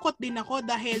 nalulungkot din ako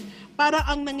dahil para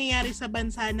ang nangyayari sa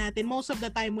bansa natin, most of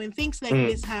the time when things like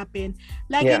this happen,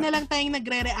 lagi na lang tayong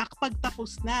nagre-react pag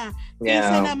tapos na.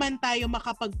 Kaysa naman tayo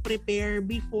makapag-prepare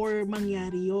before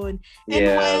mangyari yun.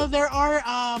 And while there are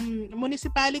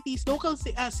municipalities, local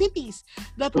cities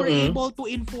that were able to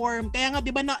inform, kaya nga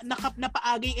di ba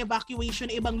napaagay evacuation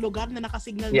ng ibang lugar na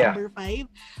nakasignal number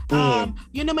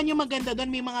 5, yun naman yung maganda doon,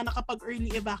 may mga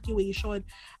nakapag-early evacuation.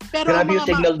 Pero grabe yung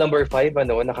signal number 5,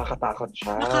 nakakatakot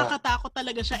siya. Nakakatakot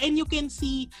talaga siya. And you can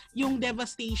see yung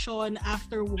devastation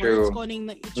afterwards. True. Kuning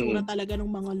na itsura talaga ng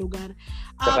mga lugar.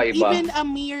 Even a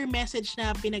mere message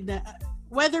na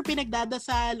whether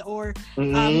pinagdadasal or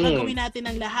gagawin natin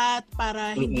ang lahat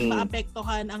para hindi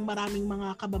maapektuhan ang maraming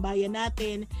mga kababayan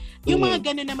natin. Yung mga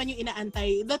ganun naman yung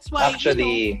inaantay. That's why,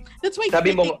 actually, that's why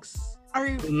critics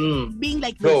are being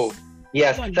like this.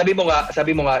 Yes, sabi mo nga,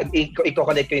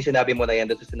 i-connect ko yung sinabi mo na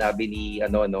yan doon sa sinabi ni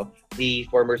ni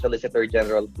former Solicitor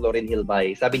General Florin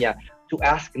Hilbay. Sabi niya, to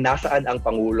ask nasaan ang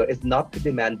Pangulo is not to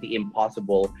demand the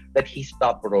impossible that he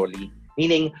stop Rolly.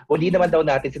 Meaning, hindi naman daw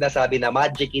natin sinasabi na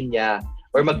magicin niya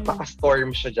or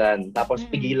magpaka-storm siya dyan tapos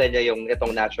pigilan niya yung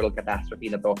itong natural catastrophe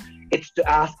na to. It's to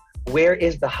ask, where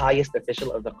is the highest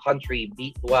official of the country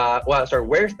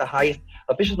where's the highest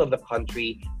official of the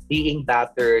country being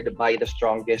battered by the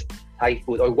strongest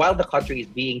typhoon, or while the country is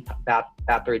being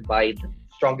battered by the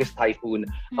strongest typhoon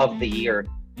of the year.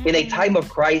 In a time of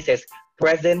crisis,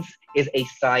 presence is a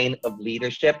sign of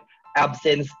leadership.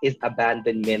 Absence is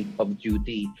abandonment of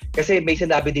duty. Kasi may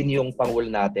sinabi din yung Pangulo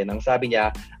natin. Ang sabi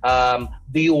niya,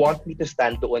 do you want me to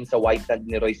stand doon sa white sand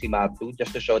ni Roy Cimatu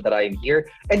just to show that I am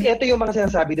here? And ito yung mga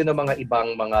sinasabi din ng mga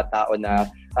ibang mga tao na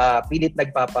pilit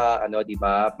di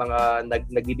ba? Mga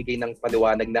nagbibigay ng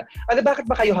paliwanag na, bakit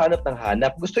ba kayo hanap ng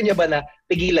hanap? Gusto niya ba na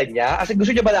pigilan niya? Kasi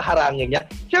gusto niya ba na harangin niya?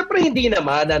 Siyempre hindi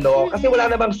naman, Kasi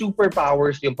wala namang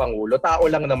superpowers yung Pangulo. Tao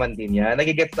lang naman din yan.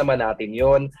 Nagigets naman natin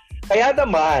yun. Kaya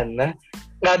naman,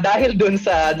 dahil dun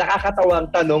sa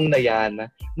nakakatawang tanong na yan,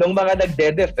 ng mga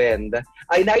nagde-defend,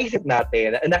 ay naisip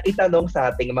natin na itanong sa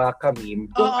ating mga kamim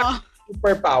kung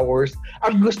superpowers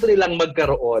ang gusto nilang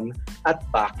magkaroon at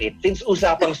bakit. Since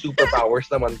usapang superpowers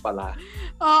naman pala.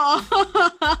 Oo.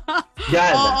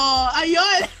 Yan. Oo,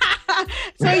 ayun.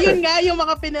 So yun nga yung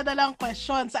mga pinadalang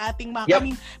questions sa ating mga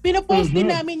kaming. Pinopost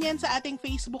din namin yan sa ating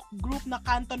Facebook group na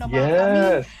Kanto na mga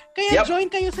kaming. Kaya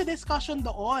join kayo sa discussion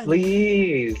doon.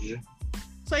 Please.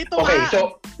 So ito okay,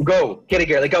 so go. Kitty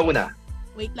girl, ikaw muna.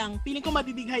 Wait lang, feeling ko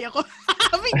madidighay ako.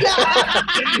 Bigla.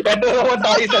 Ito naman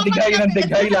tayo sa dighay ng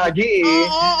dighay lagi eh.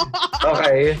 Oo.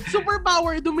 Okay.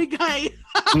 Superpower, dumighay.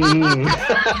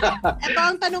 Ito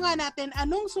ang tanungan natin,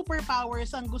 anong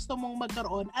superpowers ang gusto mong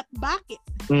magkaroon at bakit?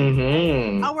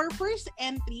 Our first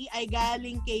entry ay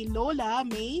galing kay Lola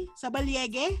May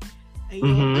Sabaliege.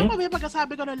 Ayun. Ano pa ba yung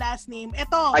pagkasabi ko ng last name?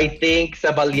 Ito. I think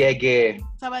Sabaliege.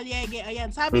 Sabaliege.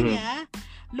 Ayan. Sabi niya,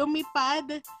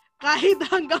 lumipad kahit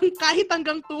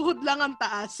hanggang tuhod lang ang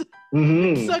taas.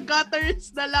 Sa gutters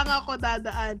na lang ako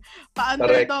dadaan.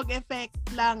 Pa-underdog effect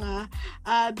lang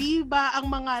di ba ang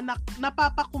mga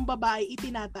napapakong babae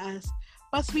itinataas?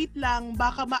 Pa-sweet lang,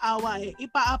 baka maawa eh.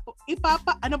 Ipaabot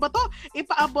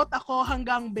ako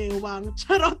hanggang bewang.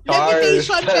 Charot.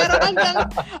 Levitation, pero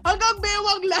hanggang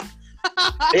bewang lang.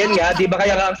 Ayan nga, di ba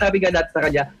kaya nga ang sabi nga natin sa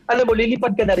kanya, alam mo,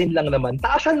 lilipad ka na rin lang naman,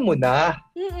 taasan mo na.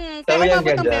 Kaya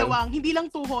umabot ang bewang, hindi lang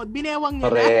tuhod, binewang niya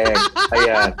correct.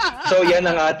 Ayan. So yan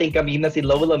ang ating kamim na si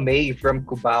Lola May from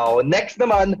Cubao. Next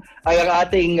naman ay ang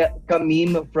ating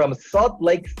kamim from Salt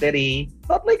Lake City.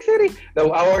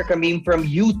 No, our kamim from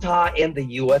Utah in the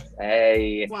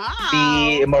USA. Wow! Si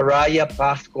Mariah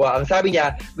Pascua. Ang sabi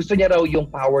niya, gusto niya raw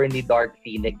yung power ni Dark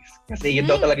Phoenix. Kasi yun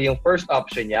daw talaga yung first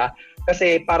option niya.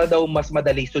 Kasi para daw mas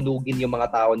madali sunugin yung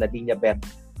mga tao na di niya bet.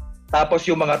 Tapos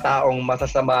yung mga taong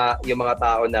masasama, yung mga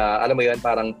tao na, alam mo yun,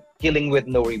 parang killing with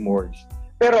no remorse.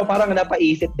 Pero parang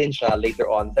napaisip din siya later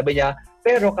on. Sabi niya,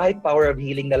 pero kahit power of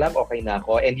healing na lang, okay na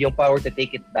ako. And yung power to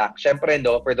take it back. Syempre,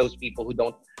 no, for those people who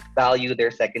don't value their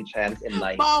second chance in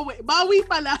life. Bawi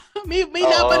pala. May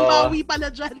laban bawi pala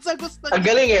dyan sa gusto niya. Ang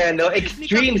galing eh, no?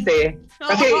 Extremes eh.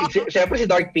 Kasi syempre si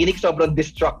Dark Phoenix sobrang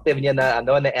destructive niya na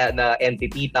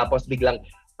entity tapos biglang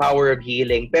power of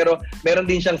healing. Pero meron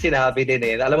din siyang sinabi din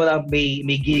eh. Alam mo na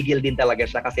may gigil din talaga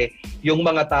siya kasi yung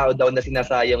mga tao daw na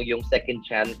sinasayang yung second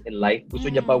chance in life, gusto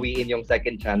niya bawiin yung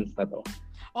second chance na to.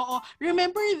 Oo.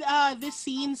 Remember this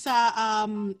scene sa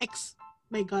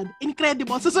my God,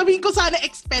 Incredibles. Sasabihin ko sana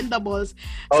Expendables.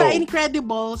 Sa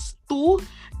Incredibles 2,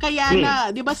 kaya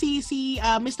na, 'di ba si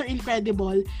Mr.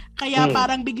 Incredible, kaya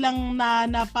parang biglang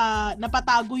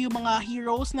napatago yung mga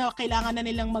heroes na kailangan na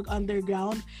nilang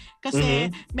mag-underground kasi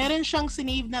meron siyang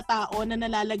sinave na tao na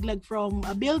nalalaglag from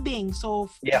a building. So,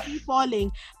 free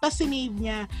falling. Tapos sinave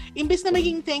niya. Imbes na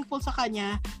maging thankful sa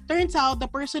kanya, turns out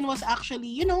the person was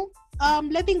actually,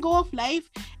 letting go of life,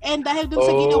 and dahil dun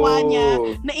sa ginawa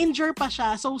niya, na-injure pa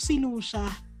siya, so sinu siya.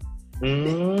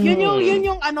 Yun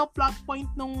yung plot point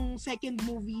nung second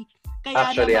movie.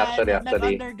 Kaya actually.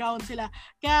 nag-underground sila.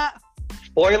 Kaya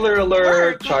spoiler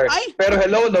alert, Char. Pero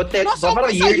hello, no?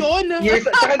 Parang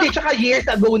years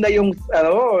ago na yung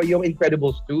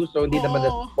Incredibles 2, so hindi naman na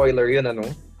spoiler yun, ano?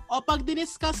 O pag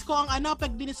diniscuss ko ang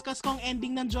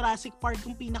ending ng Jurassic Park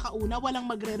kung pinakauna, walang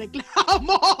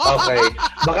magrereklamo. Okay.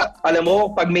 Baka, alam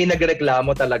mo, pag may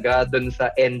nagreklamo talaga dun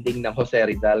sa ending ng Jose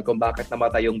Rizal kung bakit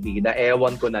namatay yung bida,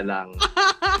 ewan ko na lang.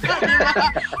 Diba?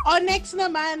 Next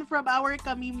naman from our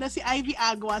kamim na si Ivy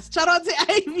Aguas. Charot si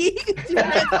Ivy. Si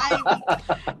Red Ivy.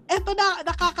 Eto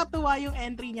nakakatuwa yung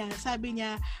entry niya. Sabi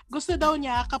niya, gusto daw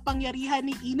niya kapangyarihan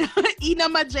ni Ina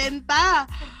Magenta.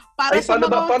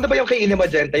 Paano ba yung kay Ina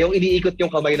Magenta? Yung iniikot yung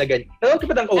kamay na ganyan. Nanonood ka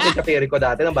ba ng Open Café ko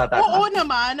dati ng bata? Oo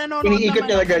naman. Iniikot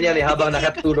niya na ganyan habang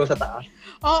nakaturo sa taas.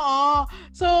 Oo.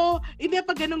 So, hindi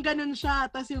pa ganun-ganun siya.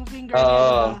 Tapos yung finger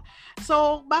niya.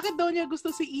 So, bakit daw niya gusto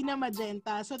si Ina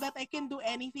Magenta? So that I can do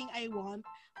anything I want.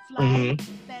 Fly,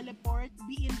 teleport,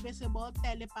 be invisible,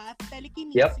 telepath,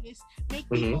 telekinesis, make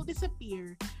people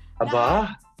disappear.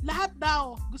 Aba? Lahat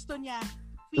daw gusto niya.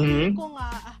 Feeling ko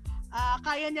nga,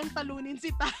 kaya niyang talunin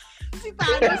si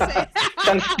Thanos eh.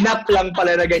 Isang snap lang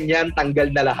pala na ganyan, tanggal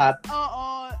na lahat.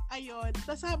 Oo, ayun.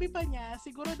 Tapos sabi pa niya,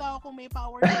 siguro daw kung may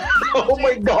power na oh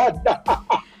my God!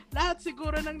 Lahat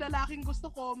siguro ng lalaking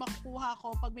gusto ko, makukuha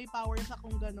ko pag may powers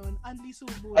akong ganun. Anli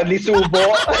Subo.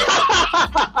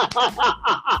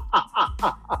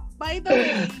 By the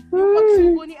way, yung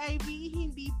pagsubo ni Ivy,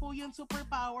 hindi po yun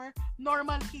superpower.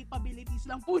 Normal capabilities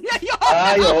lang po niya yun.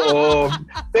 Ay, oo.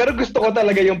 Pero gusto ko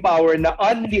talaga yung power na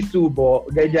Anli Subo.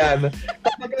 Ganyan.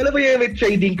 Kapag alam mo yung may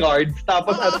trading cards,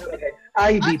 tapos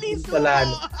Ivy Punsalan.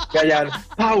 Ganyan.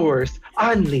 Powers,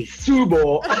 Anli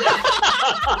Subo.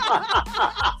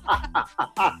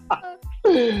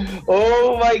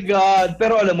 Oh my God!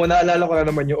 Pero alam mo, naalala ko na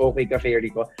naman yung okay ka fairy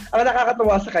ko. Ang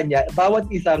nakakatawa sa kanya, bawat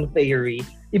isang fairy,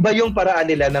 iba yung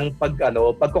paraan nila ng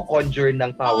pagko-conjure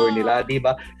ng power nila, di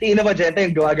ba? Si Ina Magenta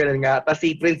yung gawa ganun nga, tapos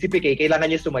si Prinsipe Kay,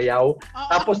 kailangan niya sumayaw.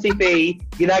 Tapos si Faye,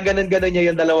 ginaganon-ganon niya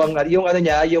yung dalawang,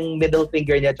 yung middle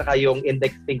finger niya, tsaka yung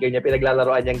index finger niya,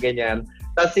 pinaglalaroan niyang ganyan.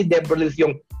 Tapos si Deborah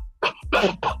yung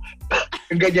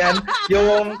ganyan,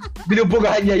 yung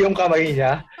binubugahan niya yung kamay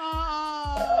niya.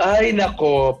 Ay,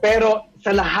 nako. Pero sa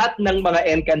lahat ng mga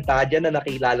Encantadia na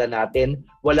nakilala natin,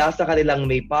 wala sa kanilang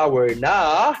may power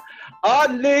na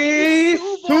Only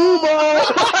Subo!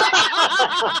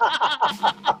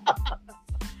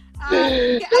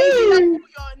 Ay, bilang po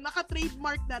yun.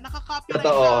 Naka-trademark na, naka-copyright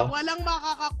na. Walang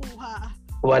makakakuha.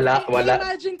 Wala.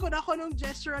 Imagine ko na ako nung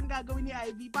gesture ang gagawin ni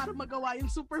Ivy para magawa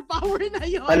yung superpower na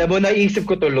yun. Alam mo, naisip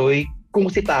ko tuloy, kung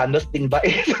si Thanos din ba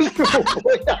susubo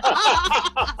niya?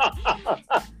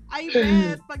 I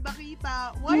bet, pag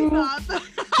nakita, why not?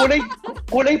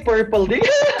 kulay purple din.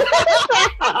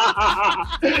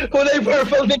 Kulay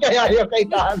purple din kaya yung kay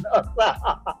Thanos.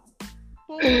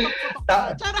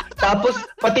 Tapos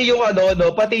pati yung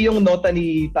pati yung nota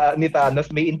ni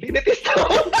Thanos may Infinity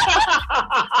Stone.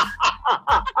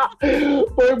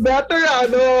 For better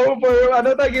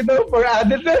for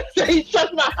added sensation.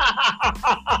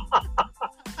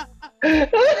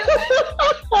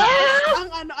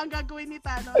 ang gagawin ni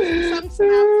Thanos, isang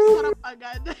snap, sarap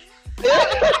agad.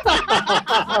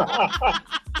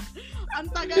 Ang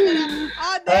tagal na.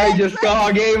 Ay, Diyos ko.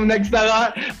 Game next na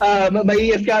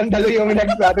may iskandalo yung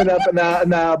next natin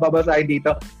na babasahin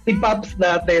dito. Si Pops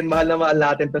natin, mahal na mahal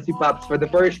natin to si Pops. For the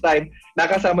first time,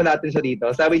 nakasama natin siya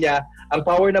dito. Sabi niya, ang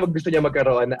power na gusto niya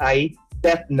magkaroon ay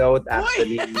Death Note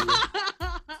actually.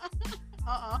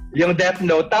 Yung Death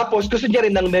Note. Tapos gusto niya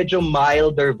rin ng medyo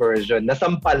milder version na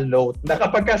sampal note. Na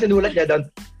kapag sinulat niya doon,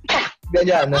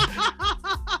 ganyan.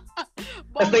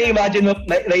 Tapos na-imagine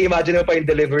mo pa yung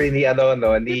delivery ni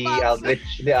Aldrich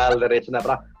na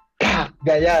parang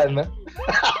ganyan.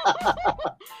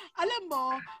 Alam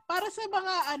mo, para sa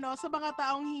mga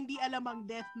taong hindi alam ang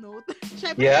Death Note,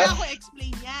 syempre ako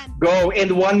explain yan. Go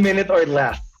in 1 minute or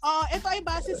less. Ito ay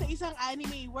base sa isang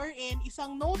anime wherein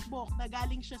isang notebook na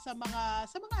galing siya sa mga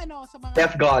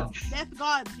Death Gods. Death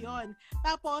Gods, yun.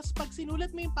 Tapos, pag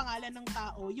sinulat mo yung pangalan ng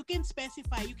tao, you can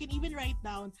specify, you can even write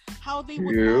down how they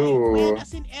would die. When,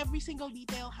 as in every single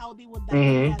detail, how they would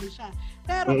die. Mangyayari siya.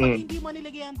 Pero pag hindi mo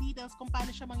nilagay ang details kung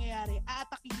paano siya mangyayari,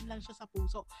 aatakihin lang siya sa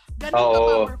puso. Ganun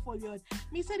ka-powerful yun.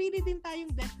 May sarili din tayong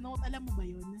Death Note. Alam mo ba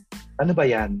yun? Ano ba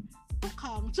yan?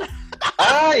 Tukhang.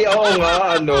 Ay, oo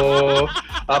nga,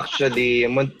 Actually,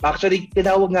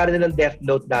 tinawag nga rin ng Death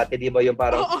Note natin, di ba? Yung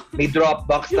parang may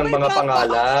Dropbox ng mga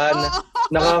pangalan.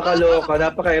 Nakakaloka,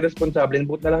 napaka-irresponsable.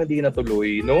 Buti na lang hindi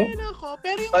natuloy, no?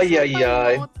 Pero yung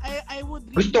Note, I would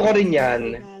really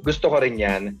Gusto ko rin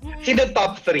yan. Sino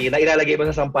top 3 na ilalagay mo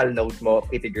sa sampal note mo,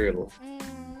 Kitty Girl?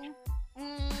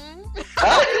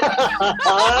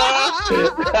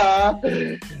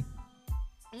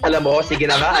 Alam mo, sige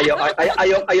na nga,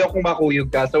 ayaw kong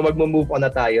makuyog ka. So mag-move on na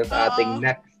tayo sa ating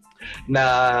next na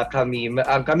kamim.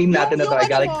 Ang kamim natin na tayo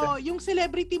galing sa... Yung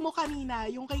celebrity mo kanina,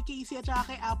 yung kay Casey at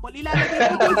saka kay Apple, ilalagay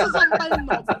mo dun sa sampal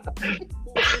mo.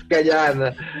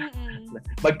 Ganyan.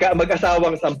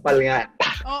 Mag-asawang sampal nga.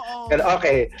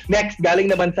 Okay. Next, galing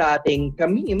naman sa ating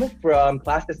kamim from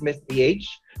Classes Miss PH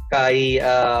kay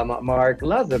Mark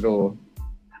Lazaro.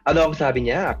 Ano ang sabi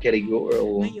niya? Kitty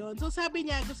Girl. Ayun. So sabi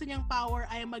niya, gusto niyang power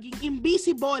ay maging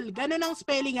invisible. Ganun ang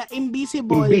spelling nga,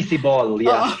 invisible. Invisible,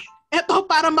 yeah. Ito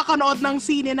para makanood ng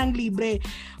sine ng libre.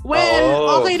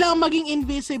 Well, okay lang maging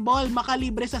invisible,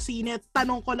 makalibre sa sine.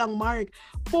 Tanong ko lang, Mark,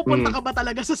 pupunta ka ba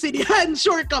talaga sa sinehan?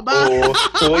 Sure ka ba?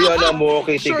 Alam mo,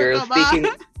 Kitty sure Girl.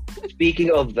 Speaking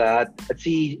of that,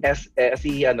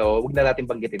 wag na natin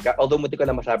banggitin ka. Although munti ko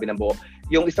na masabi ng buo,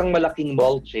 yung isang malaking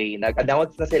mall chain,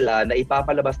 nag-announce na sila na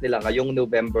ipapalabas nila ngayong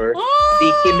November si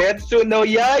Kimetsu no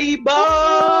Yaiba!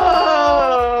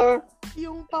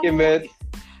 Yung pala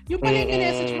yung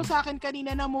message mo sa akin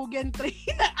kanina na Mugen Train.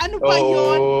 Ano ba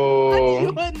yun? Ano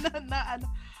yun?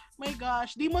 My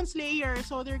gosh, Demon Slayer.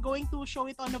 So they're going to show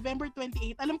it on November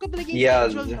 28. Alam ko talaga yung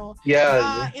schedule, no? Yes.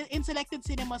 In selected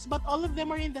cinemas. But all of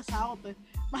them are in the south.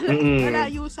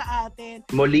 Malayo sa atin.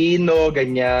 Molino,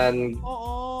 ganyan.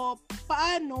 Oo.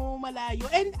 Paano malayo?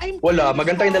 And wala,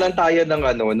 magantay na lang tayo ng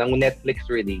Netflix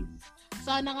release.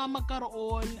 Sana nga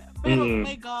magkaroon. Pero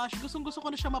my gosh, gustong-gusto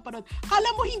ko na siya mapanood. Kala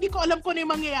mo hindi ko alam kung ano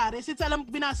yung mangyayari since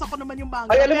binasa ko naman yung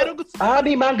manga. Ay,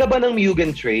 may manga ba ng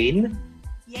Mugen Train?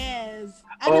 Yes.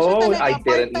 I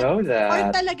didn't know that.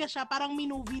 Part talaga siya, parang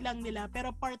movie lang nila.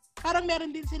 Pero parang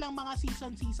meron din silang mga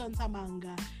season sa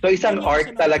manga. So isang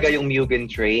arc talaga yung Mugen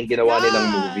Train, ginawa nilang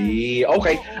movie.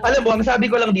 Okay. Alam mo, ang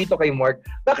sabi ko lang dito kay Mark,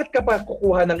 bakit ka pa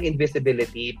kukuha ng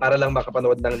invisibility para lang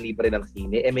makapanood ng libre ng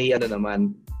sine? May ano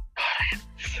naman.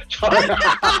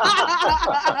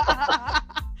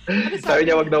 Sabi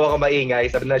niya, wag daw ako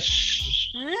maingay. Sabi na,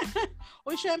 shh.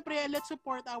 O syempre, let's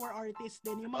support our artists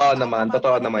din. Yung mga naman,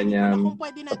 totoo naman yan. Kung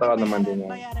pwede natin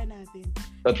bayaran natin.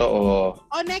 Totoo.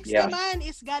 Next naman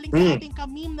is galing sa ating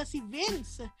kamim na si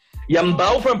Vince.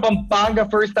 Yambaw from Pampanga.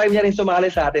 First time niya rin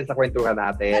sumali sa atin sa kwentuhan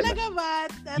natin. Talaga ba?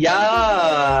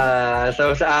 Yeah!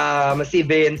 So, si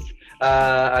Vince,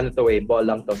 ball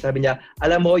lang to. Sabi niya,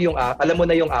 alam mo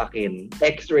na yung akin,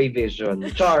 X-ray vision.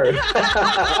 Char.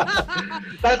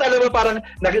 Tapos alam mo, parang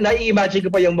na-imagine ko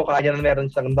pa yung mukha niya na meron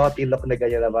siyang naughty look na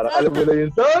ganyan na parang, alam mo na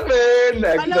yun sa akin,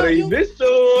 X-ray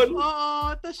vision.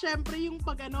 Oo, tapos syempre yung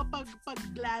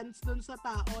pag-glance dun sa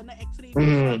tao na X-ray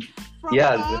vision. From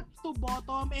top to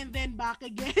bottom and then back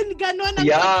again. Ganon ang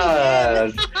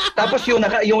yes. Tapos yung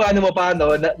ano mo pa,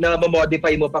 no, na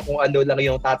modify mo pa kung ano lang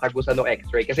yung tatagusan ng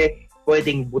X-ray. Kasi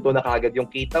pwedeng buto na kagad yung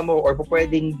kita mo or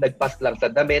pwedeng nagpas lang sa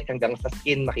damit hanggang sa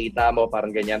skin makita mo, parang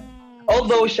ganyan.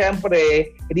 Although, syempre,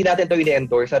 hindi natin ito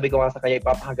ini-endorse. Sabi ko nga sa kanya,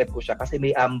 ipapahagat ko siya kasi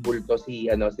may ambul to si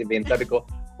Vince. Sabi ko,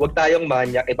 huwag tayong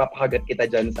manyak, ipapahagat kita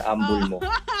dyan sa ambul mo.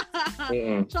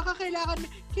 Tsaka kailangan,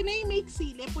 can I make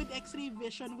silip with X-ray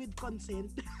vision with consent?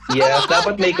 Yes,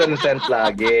 dapat may consent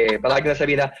lagi. Palagi na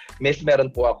sabihin na, Miss,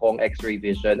 meron po akong X-ray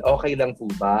vision. Okay lang po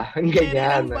ba?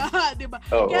 Ganyan. Diba?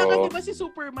 Kaya nga diba si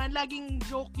Superman, laging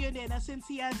joke yun na since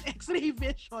he has X-ray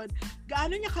vision,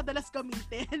 gaano niya kadalas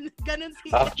gamitin? Ganon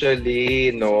si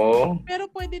Actually, no.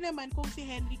 Pero pwede naman kung si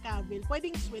Henry Cavill,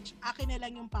 pwedeng switch, akin na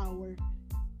lang yung power.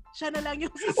 Siya na lang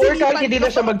yung sisilipan. Or kahit hindi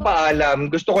na siya magpaalam.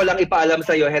 Gusto ko lang ipaalam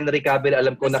sa'yo, Henry Cavill,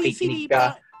 alam ko nakikinig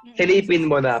ka. Silipin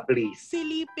mo na, please.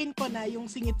 Silipin ko na yung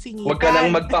singit-singitan. Huwag ka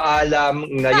nang magpaalam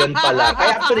ngayon pa lang.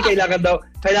 Kaya actually,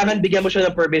 kailangan bigyan mo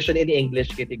siya ng permission in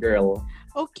English, kitty girl.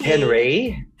 Okay.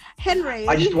 Henry,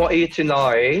 I just want you to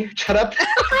know. Charot.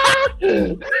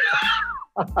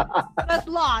 I'd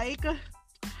like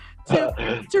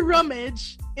to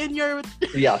rummage in your...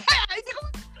 Yes.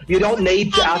 You don't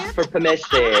need to ask for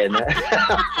permission.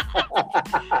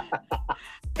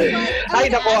 Ay,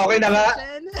 nako, okay na nga.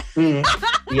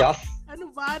 Yes.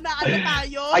 Ano ba? Naano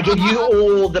tayo? I give you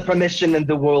all the permission in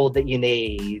the world that you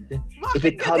need. If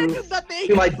it comes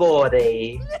to my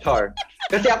body. Char.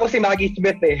 Kasi ako si Maggie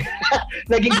Smith eh.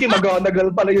 Naging si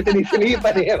McGonagall pala yung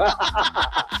sinisilipan eh.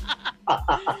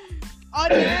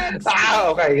 Next.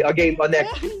 Okay. Okay,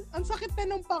 next. Ang sakit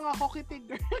na nung pangako, kitty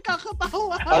girl.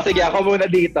 Kakatawa. Sige, ako muna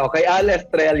dito. Kay Al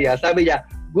Estrella, sabi niya,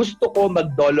 gusto ko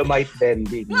mag-dolomite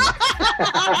bending.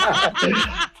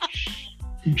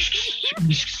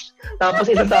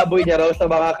 Tapos isasaboy niya raw sa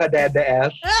mga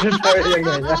ka-DDS.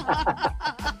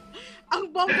 Ang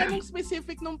bongga nung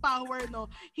specific nung power, no?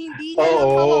 Hindi niya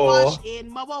lang mawawash in,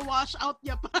 mawawash out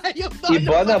niya pa yung dolomite.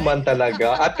 Iba naman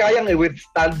talaga. At kayang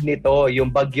i-withstand nito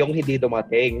yung bagyong hindi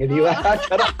dumating. Di ba?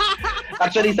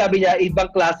 Actually, sabi niya,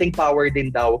 ibang klaseng power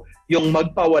din daw yung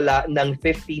magpawala ng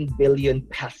 15 billion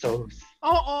pesos.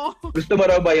 Oo. Gusto mo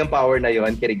raw ba yung power na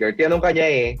yun, Kirigert? Tinanong ka niya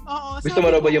eh. Oo. Gusto mo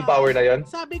raw ba yung power na yun?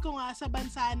 Sabi ko nga, sa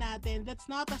bansa natin, that's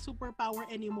not a superpower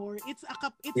anymore.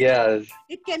 Yes.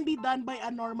 It can be done by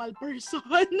a normal person.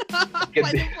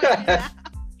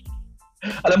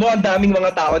 Alam mo, ang daming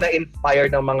mga tao na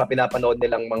inspired ng mga pinapanood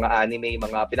nilang mga anime,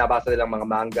 mga pinabasa nilang mga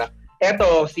manga.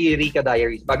 Eto, si Rika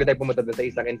Diaries. Bago tayo pumunta sa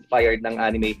isang inspired ng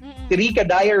anime. Si Rika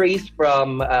Diaries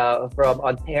from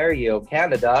Ontario,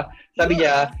 Canada. Sabi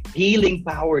niya, healing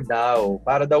power daw.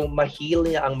 Para daw ma-heal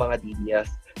niya ang mga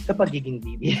DDS sa pagiging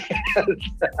DDS.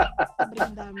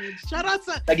 Brain damage. Charot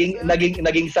sa...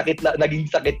 Naging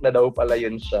sakit na daw pala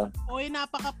yun siya. Oy,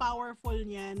 napaka-powerful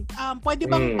niyan. Pwede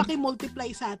bang paki-multiply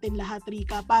sa atin lahat,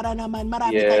 Rika? Para naman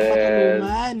marami tayong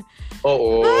matulungan.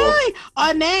 Oo. Ay!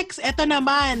 Next, eto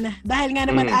naman. Dahil nga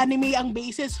naman anime ang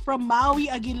basis from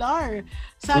Maui Aguilar.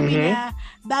 Sabi niya,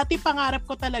 dati pangarap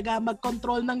ko talaga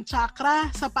mag-control ng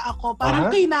chakra sa paa ko. Parang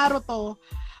kay Naruto.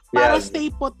 Para stay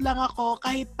put lang ako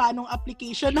kahit panong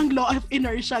application ng law of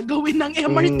inertia gawin ng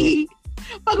MRT.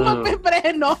 Pag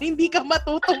magpepreno, hindi ka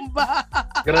matutumba.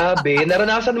 Grabe.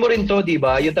 Naranasan mo rin to, di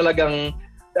ba? Yung talagang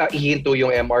ihinto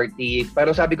yung MRT.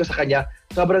 Pero sabi ko sa kanya,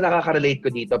 sobrang nakaka-relate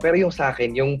ko dito. Pero yung sa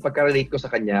akin, yung pagka-relate ko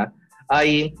sa kanya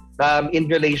ay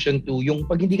in relation to yung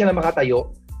pag hindi ka na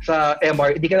makatayo sa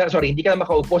MRT, hindi ka na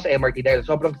makaupo sa MRT dahil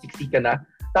sobrang siksi ka na.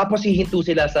 Tapos hihinto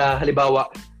sila sa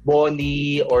halimbawa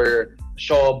Boni or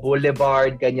Shaw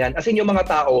Boulevard, ganyan. As in yung mga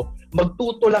tao,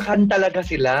 magtutulakan talaga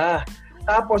sila.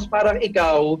 Tapos parang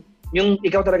ikaw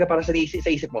talaga para sa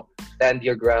isip mo, stand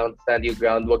your ground,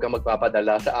 huwag kang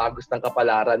magpapadala sa agos ng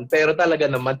kapalaran. Pero talaga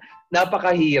naman,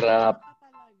 napakahirap.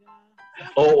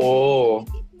 Oo.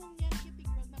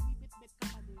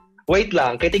 Wait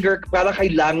lang, Kitty Girl, parang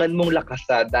kailangan mong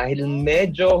lakasan dahil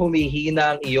medyo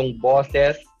humihina ang iyong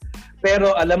boses.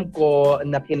 Pero alam ko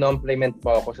na kinompliment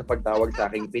mo ako sa pagtawag sa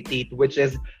aking petite, which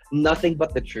is nothing but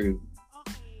the truth.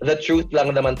 The truth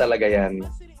lang naman talaga yan.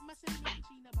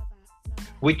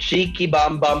 With cheeky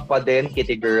bam-bam pa din,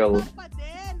 Kitty Girl.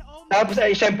 Tapos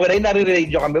ay syempre, naririnig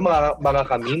nyo kami mga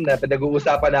kamim na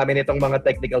pinag-uusapan namin itong mga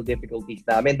technical difficulties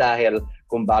namin dahil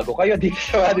kung bago kayo dito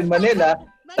sa Manila,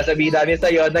 sasabihin namin sa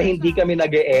iyo na hindi kami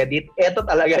nag-e-edit. Ito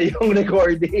talaga yung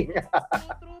recording.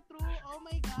 True. Oh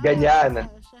my God. Ganyan.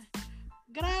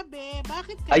 Grabe,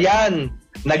 bakit kayo? Ayan,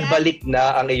 nagbalik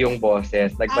na ang iyong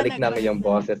boses. Nagbalik na ang iyong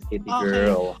boses, Kitty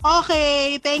Girl.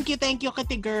 Okay, thank you,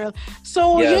 Kitty Girl.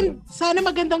 So, yun, sana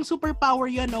magandang superpower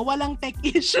yun, no? Walang tech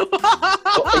issue.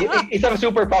 Isang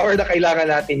superpower na kailangan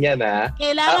natin yan, ha?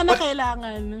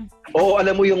 Kailangan. Oo,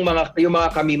 alam mo yung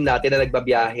mga kamim natin na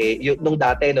nagbabiyahe, nung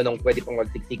dati, nung pwede pong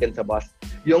magsiksikan sa bus,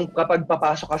 yung kapag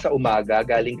papasok ka sa umaga,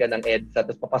 galing ka ng EDSA,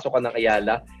 tapos papasok ka ng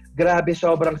Ayala, grabe,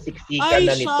 sobrang siksikan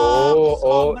na nito.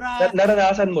 Oo,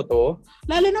 naranasan mo to?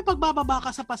 Lalo na pagbababa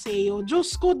ka sa paseo.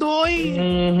 Diyos ko, doy!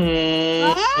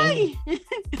 Ay!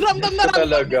 Ramdam na ramdam.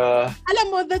 Talaga. Alam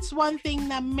mo, that's one thing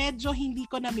na medyo hindi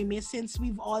ko namimiss since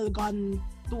we've all gone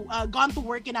to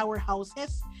work in our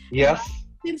houses. Yes.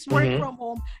 Since work from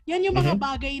home, yan yung mga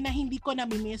bagay na hindi ko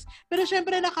namimiss. Pero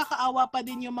syempre nakakaawa pa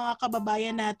din yung mga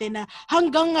kababayan natin na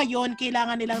hanggang ngayon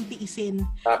kailangan nilang tiisin.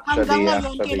 Hanggang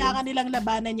ngayon kailangan nilang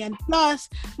labanan yan. Plus,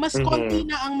 mas konti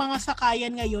na ang mga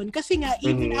sakayan ngayon kasi nga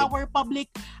even our public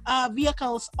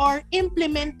vehicles are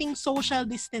implementing social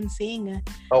distancing.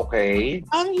 Okay.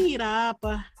 Ang hirap.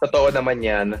 Totoo naman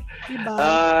yan. Diba?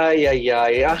 Ay.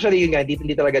 Actually, yun nga,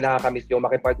 hindi talaga nakakamiss yung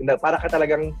para ka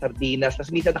talagang sardinas. Tapos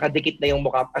minsan nakadikit na yung mukha.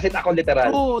 Kasi ako literal,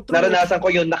 naranasan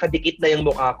ko yun, nakadikit na yung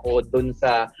mukha ko dun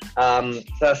sa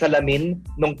salamin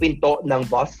nung pinto ng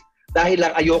bus. Dahil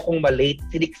lang ayokong malate,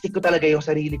 siniksik ko talaga yung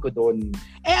sarili ko dun.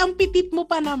 Ang pitit mo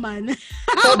pa naman.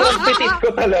 Sobrang pitit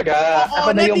ko talaga.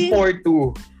 Ako na yung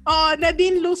 4'2".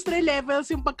 Nadine lustre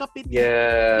levels yung pagkapit.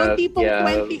 Yes. Yung tipong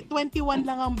 21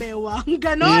 lang ang bewang.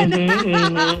 Ganon.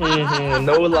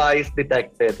 No lies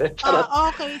detected.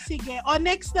 Okay, sige.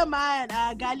 Next naman,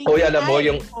 galing alam mo,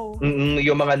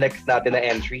 yung mga next natin na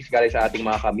entries galing sa ating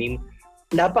mga kamim,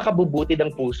 napakabubuti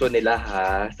ng puso nila,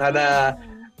 ha? Sana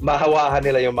mahawahan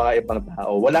nila yung mga ibang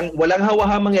tao. Walang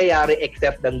hawahan mangyayari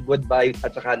except ng good vibes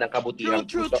at saka ng kabutihan.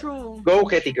 True. Go,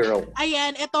 Kitty Girl.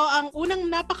 Ayan, ito ang unang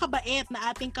napakabait na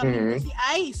ating kaming si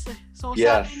Ice. So,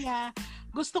 yes. Sabi niya,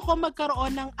 gusto ko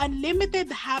magkaroon ng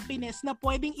unlimited happiness na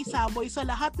pwedeng isaboy sa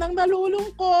lahat ng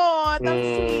nalulungkot. Ang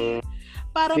sweet.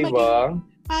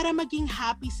 Para maging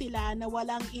happy sila na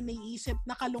walang iniisip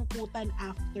na kalungkutan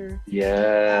after.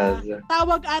 Yes.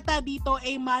 Tawag ata dito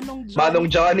ay Manong Johnny. Manong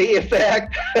Johnny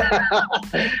effect.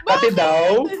 Kasi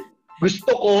daw,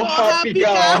 gusto ko happy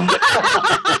ka.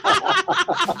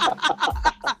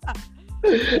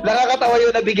 Nakakatawa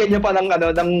yung nabigyan niya pa ng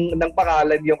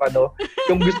pangalan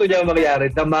yung gusto niya mangyari,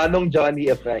 the Manong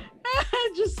Johnny effect.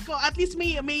 Diyos ko, at least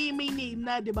may name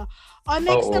na, di ba?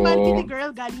 Next naman, Kitty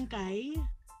Girl, galing kay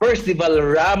Percival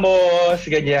Ramos,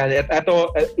 ganyan. At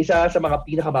ito, isa sa mga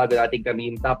pinakabago nating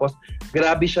kamim. Tapos,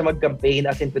 grabe siya mag-campaign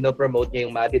as in pinopromote niya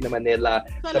yung Made na Manila.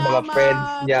 Salamat. Sa mga friends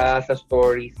niya, sa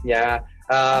stories niya.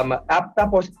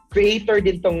 Tapos, creator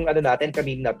din tong natin,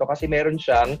 kamim na to kasi meron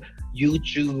siyang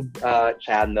YouTube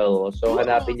channel. So,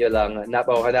 hanapin nyo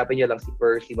lang si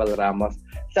Percival Ramos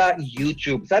sa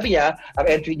YouTube. Sabi niya, ang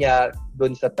entry niya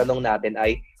dun sa tanong natin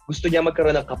ay, gusto niya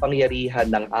magkaroon ng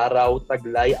kapangyarihan ng araw,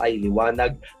 taglay ay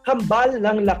liwanag, kambal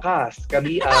ng lakas.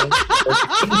 Kami ang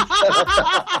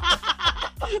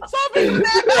sabi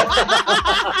na.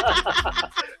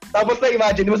 Tapos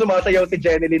na-imagine mo sumasayaw si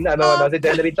Jeneline, si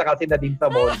Jeneline tsaka si Nadine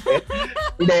Samonte.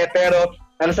 Hindi, pero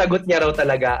ang sagot niya raw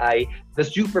talaga ay the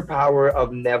superpower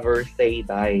of never say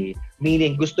die.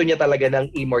 Meaning, gusto niya talaga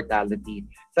ng immortality.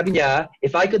 Sabi niya,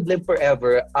 if I could live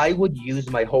forever, I would use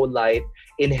my whole life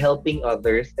in helping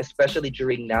others, especially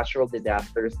during natural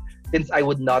disasters, since I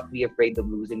would not be afraid of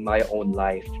losing my own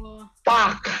life.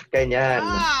 Fuck!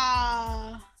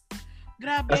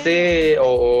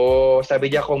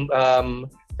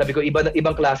 Sabi ko,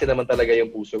 ibang klase naman talaga yung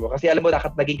puso mo. Kasi alam mo,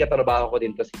 naging katrabaho ko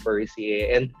din to si Percy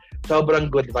and sobrang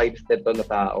good vibes din to na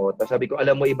tao. Tapos sabi ko,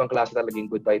 alam mo, ibang klase talaga yung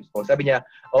good vibes mo. Sabi niya,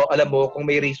 alam mo, kung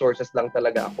may resources lang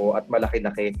talaga ako at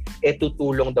malaki-laki,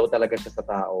 tutulong daw talaga siya sa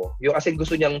tao. Yung kasi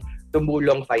gusto niyang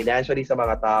tumulong financially sa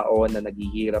mga tao na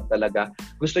naghihirap talaga.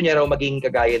 Gusto niya raw maging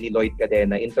kagaya ni Lloyd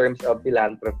Cadena in terms of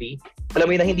philanthropy. Alam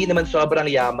mo yun, hindi naman sobrang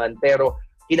yaman, pero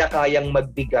kinakayang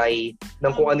magbigay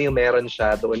ng kung ano yung meron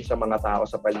siya doon sa mga tao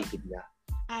sa paligid niya.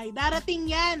 Ay, darating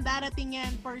yan,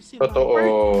 Percival.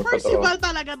 Percival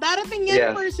talaga, darating yan,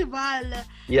 yes. Percival.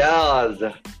 Yes.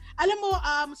 Alam mo,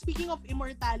 speaking of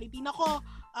immortality, nako,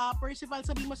 Percival,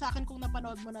 sabi mo sa akin kung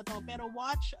napanood mo na to, pero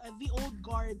watch The Old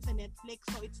Guard sa Netflix.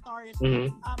 So it stars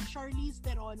Charlize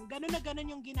Theron. Ganun na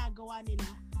ganun yung ginagawa nila.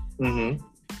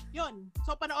 Yun.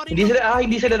 So panoorin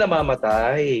hindi sila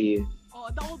namamatay.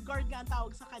 The Old Guard nga ang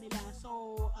tawag sa kanila.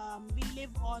 So, they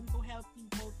live on to help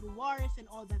people through wars and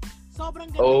all that. Sobrang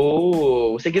ganda.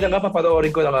 Sige na nga, papanoorin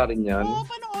ko na nga rin yan.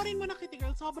 Panoorin mo na, Kitty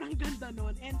Girl. Sobrang ganda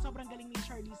nun. And sobrang galing ni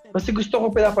Charlize Theron. Kasi gusto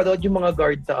ko pinapanood yung mga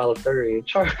guard sa altar eh.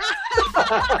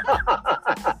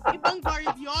 Ibang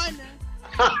guard yon.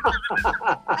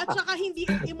 At saka hindi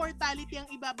immortality ang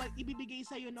ibibigay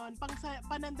sa'yo nun.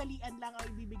 Panandalian lang ang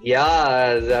ibibigay.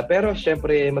 Yes. Pero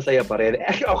syempre, masaya pa rin.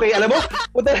 Okay, alam mo?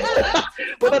 Punta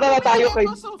na nga tayo kay...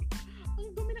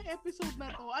 Ang dumi ng episode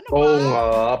na to. Ano ba? Oo nga.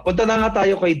 Punta na nga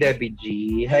tayo kay Debbie G.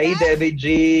 Hey, Debbie G!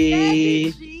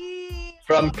 Debbie G!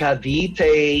 From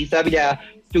Cavite. Sabi niya,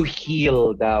 to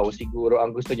heal daw siguro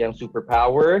ang gusto niyang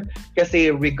superpower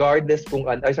kasi regardless kung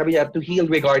sabi niya to heal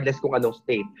regardless kung anong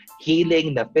state,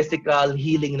 healing na physical,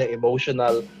 healing na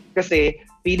emotional, kasi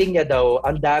feeling niya daw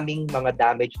ang daming mga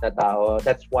damage na tao,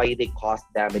 that's why they cause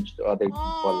damage to other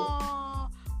people.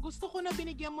 Gusto ko na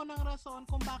binigyan mo ng rason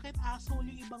kung bakit asshole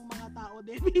yung ibang mga tao,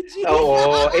 Debbie G.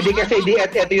 Oo, ito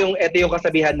yung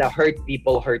kasabihan na hurt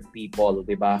people,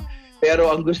 di ba?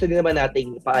 Pero ang gusto din naman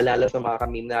nating paalala sa mga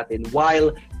kamim natin, while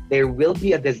there will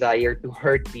be a desire to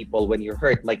hurt people when you're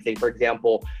hurt, like say for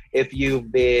example, if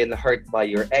you've been hurt by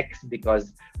your ex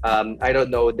because, I don't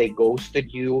know, they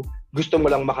ghosted you, gusto mo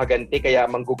lang makaganti kaya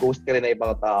manggo-ghost ka rin ng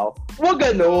ibang tao. Huwag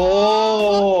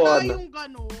ganon! Huwag tayong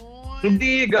ganon.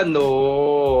 Hindi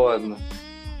ganon.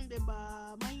 Diba?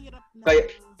 Mahirap na.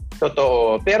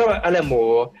 Totoo. Pero alam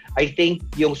mo, I think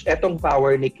yung etong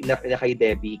power na kay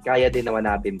Debbie, kaya din naman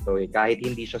natin to eh. Kahit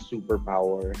hindi siya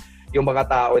superpower. Yung mga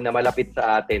tao na malapit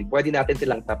sa atin, pwede natin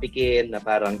silang tapikin na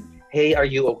parang, hey, are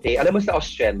you okay? Alam mo sa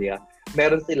Australia,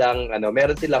 meron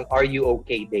silang Are You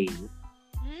Okay Day.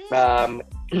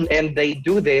 And they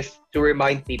do this to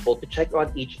remind people to check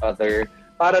on each other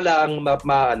para lang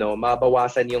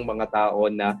mabawasan yung mga tao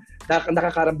na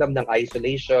nakakaramdam ng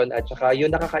isolation at saka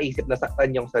yung nakakaisip na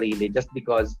saktan yung sarili just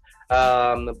because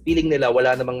feeling nila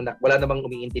wala namang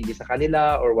umiintindi sa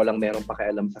kanila or walang merong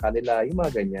pakialam sa kanila, yung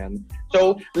mga ganyan.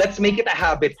 So, let's make it a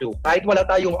habit too. Kahit wala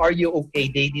tayong Are You Okay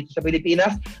Day dito sa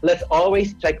Pilipinas, let's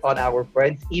always check on our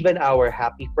friends, even our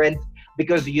happy friends,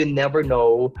 because you never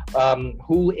know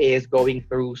who is going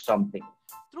through something.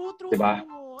 True. Diba?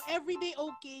 Everyday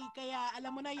okay, kaya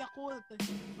alam mo na Yakult.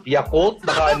 Yakult?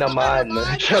 Baka naman.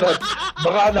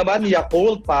 Baka naman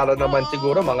Yakult para naman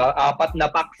siguro mga 4 na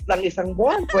packs lang isang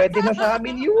buwan. Pwede na sa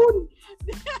amin yun.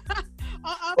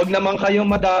 Huwag naman kayong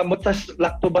madamot sa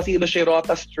Lactobacillus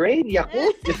shirota strain.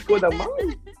 Yakult, Diyos ko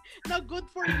naman. Na good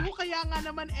for you, kaya nga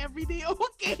naman everyday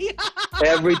okay.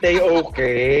 Everyday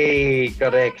okay.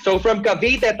 Correct. So from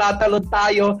Cavite, tatalon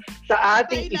tayo sa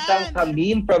ating isang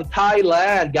kamim from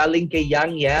Thailand. Galing kay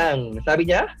Yang Yang. Sabi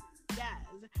niya? Yes.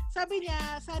 Sabi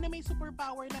niya, sana may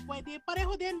superpower na pwede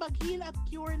pareho din mag-heal at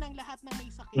cure ng lahat ng may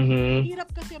sakit.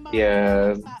 Hirap kasi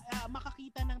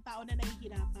makakita ng tao na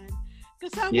nahihirapan.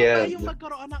 Kasama pa yung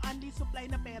magkaroon ng unlimited supply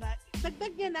na pera.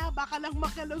 Dagdag niya na, baka lang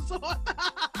makalusot.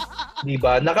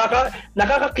 Diba?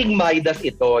 Nakaka-King Midas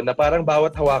ito na parang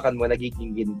bawat hawakan mo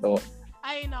nagiging ginto.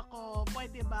 Ay nako,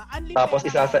 pwede ba? Unlimited. Tapos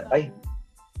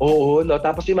oo, no?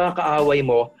 Tapos yung mga kaaway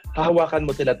mo, hahawakan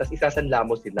mo sila, tapos isasanla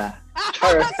mo sila.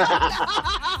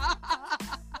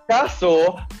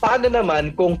 Kaso, paano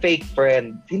naman kung fake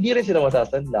friend? Hindi rin sila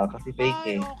masasanla kasi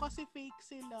fake kasi fake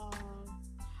sila.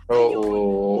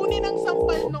 Oo. Kunin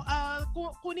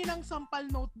ang sampal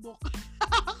notebook.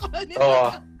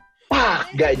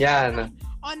 Ganyan.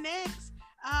 Next.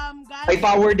 Ay,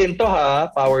 power din to ha.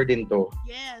 Power din to.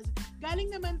 Yes.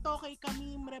 Galing naman to kay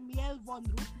Camille Remiel von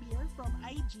Rootbeer from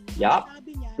IG. Yep.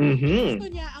 Sabi niya, gusto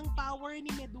niya ang power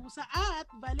ni Medusa at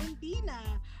Valentina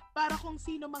para kung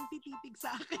sino mang tititig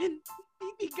sa akin,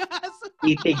 titigas.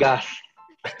 Titigas.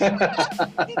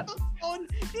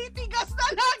 Titigas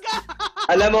talaga.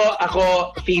 Alam mo,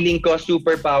 ako, feeling ko,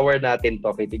 superpower natin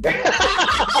to, Kitiga.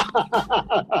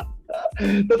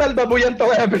 Total, babuyan to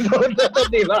episode na to,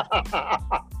 di ba?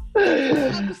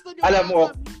 Alam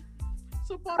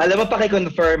mo,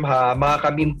 paki-confirm ha, mga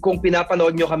kami, kung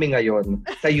pinapanood nyo kami ngayon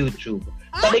sa YouTube,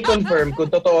 paki-confirm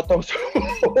kung totoo tong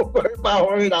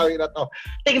superpower namin na to.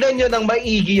 Tingnan nyo ng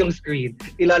maigi yung screen.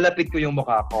 Ilalapit ko yung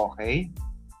mukha ko, okay?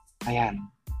 Ayan.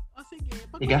 O sige.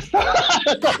 Tigas na.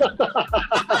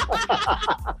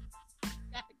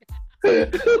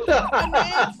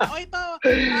 Next. O ito,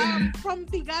 from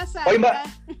Tigasan.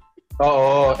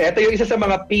 Oo. Ito yung isa sa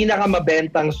mga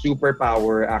pinakamabentang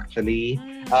superpower actually.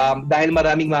 Dahil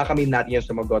maraming mga kami natin yung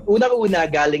sumagot. Unang-una,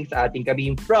 galing sa ating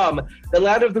kami from the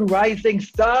land of the rising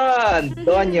sun,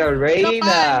 Doña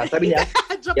Reyna. Sabi niya,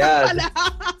 Japan pala.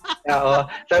 Oo.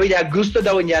 Sabi niya, gusto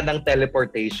daw niya ng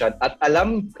teleportation at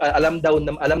alam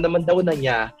naman daw na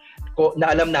niya na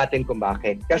alam natin kung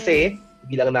bakit. Kasi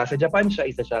bilang nasa Japan siya,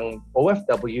 isa siyang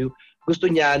OFW, gusto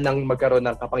niya nang magkaroon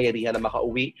ng kapangyarihan na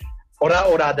makauwi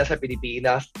ora-orada sa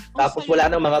Pilipinas. Tapos wala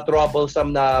nang mga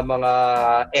troublesome na mga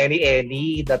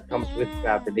any that comes with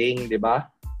traveling, di ba?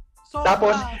 So,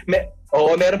 tapos,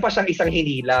 meron pa siyang isang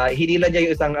hinila. Hinila niya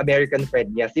yung isang American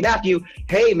friend niya, si Matthew.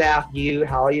 Hey, Matthew,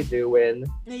 how are you doing?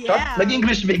 Yeah.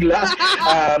 Nag-English bigla.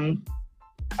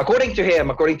 According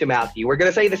to Matthew, we're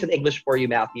gonna say this in English for you,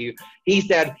 Matthew. He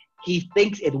said, he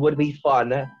thinks it would be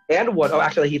fun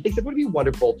he thinks it would be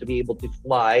wonderful to be able to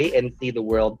fly and see the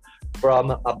world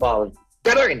from above.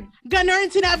 Ganun! Ganun,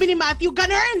 sinabi ni Matthew.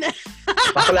 Ganun!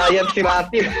 Bakla yan si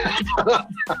Matthew.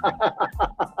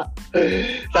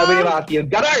 Sabi ni Matthew,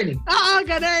 ganun!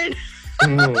 Ganun!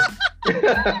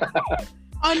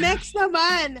 Next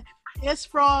naman is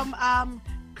from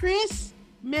Chris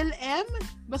Mil-M.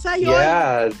 Basta yun.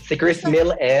 Yes, si Chris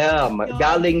Mil-M.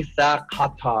 Galing sa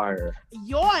Qatar.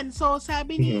 Yun. So,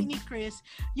 sabi ni Chris,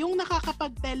 yung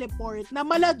nakakapag-teleport na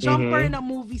mala-jumper na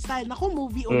movie style. Naku,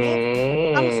 movie ulit.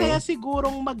 Ang saya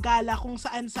sigurong maggala kung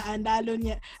saan-saan.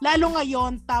 Lalo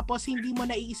ngayon, tapos hindi mo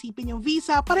naiisipin yung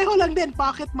visa. Pareho lang din,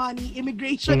 pocket money,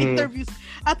 immigration interviews,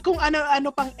 at kung ano-ano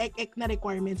pang ek-ek na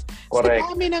requirements. Correct.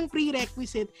 Sa dami ng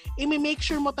prerequisite, i-make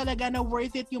sure mo talaga na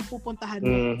worth it yung pupuntahan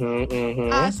mo.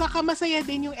 Saka masaya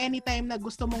din yung anytime na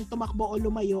gusto mong tumakbo o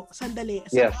lumayo, sandali,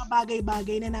 sa mga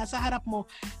bagay-bagay na nasa harap mo,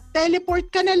 teleport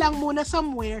ka na lang muna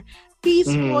somewhere,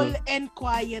 peaceful and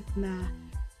quiet na.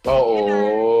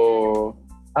 Oo.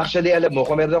 Actually, alam mo,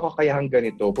 kung meron ako kakayahang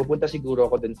ganito, pupunta siguro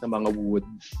ako dun sa mga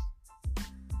woods.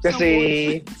 Kasi,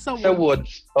 sa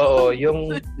woods. Oo,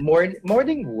 yung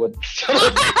morning woods.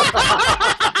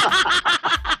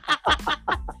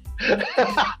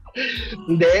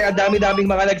 Hindi, ang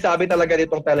dami-daming mga nagsabi talaga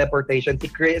nitong teleportation.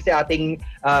 Si ating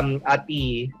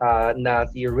ati na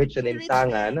si Rich and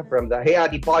Intangan from the Hey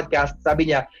Ati podcast,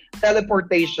 sabi niya,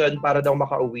 teleportation para daw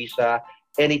makauwi siya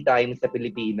anytime sa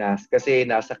Pilipinas. Kasi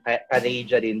nasa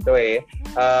Canada din to eh.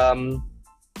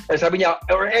 Sabi niya,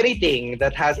 or anything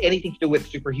that has anything to do with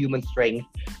superhuman strength.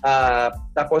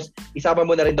 Tapos, isama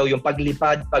mo na rin daw yung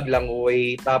paglipad,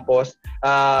 paglangoy, tapos,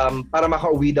 para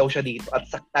makauwi daw siya dito at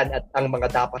saktan at ang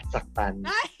mga dapat saktan.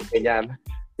 Ganyan.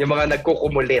 Yung mga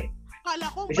nagkukumulit. Kala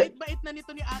ko, bait-bait na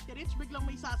nito ni Ate Rich, biglang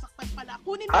may sasaktan pala.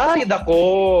 Kunin mo. Ay, dako.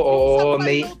 Oo,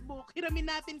 may notebook. Hiramin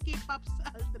natin kay Pops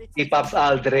Aldrich. Kay Pops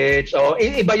Aldrich. Oh,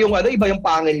 iba yung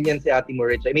pangil niyan si Ate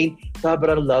Rich. I mean,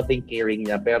 sobrang loving, caring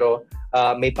niya, pero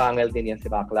may pangil din yan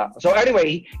si Bakla. So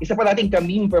anyway, isa pa nating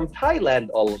kaming from Thailand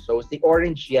also, si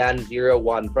Orange Yan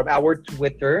 01 from our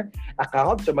Twitter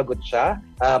account. Sumagot siya.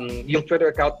 Yung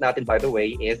Twitter account natin, by the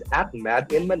way, is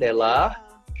 @madinmanila.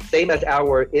 Same as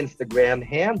our Instagram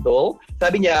handle.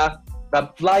 Sabi niya,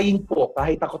 flying po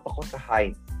kahit takot ako sa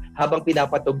height habang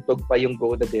pinapatugtog pa yung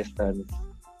Go the Distance.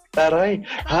 Taray,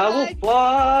 I will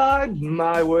fly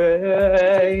my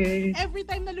way. Every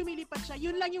time na lumilipad siya,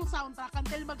 yun lang yung soundtrack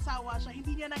until magsawa siya.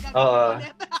 Hindi niya nagagawa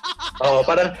ulit. Oo,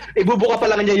 parang ibubuka pa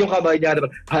lang niya yung kamay niya.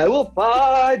 I will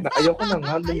fly. Ayoko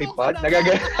nang lumipad.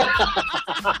 Nagagawa.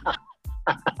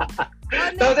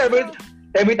 Tapos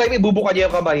every time ibubuka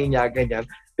niya yung kamay niya, ganyan,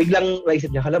 biglang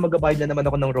naisip niya, hala, magabayad na naman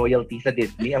ako ng royalty sa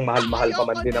Disney. Ang mahal-mahal pa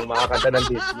man din ang mga kanta ng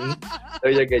Disney. So,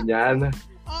 yung ganyan.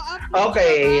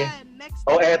 Okay.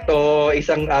 Eto,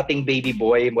 isang ating baby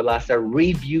boy mula sa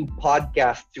Review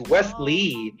Podcast, si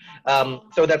Wesley.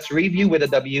 So that's Review with a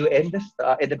W in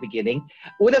the beginning.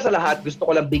 Una sa lahat, gusto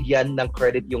ko lang bigyan ng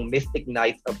credit yung Mystic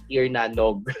Knights of Tir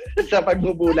Nanog sa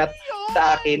pagbubulat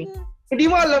sa akin. Hindi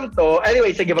mo alam to.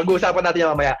 Anyway, sige, mag-uusapan natin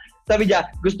yan mamaya. Sabi niya,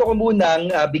 gusto ko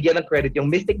munang bigyan ng credit yung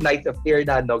Mystic Knights of Tir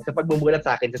Nanog sa pagmumulat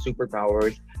sa akin sa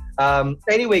Superpowers.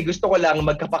 Anyway, gusto ko lang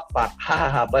magkapakpak.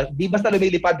 Di basta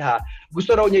lumilipad ha.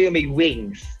 Gusto raw niya yung may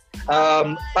wings.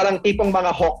 Parang tipong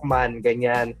mga Hawkman,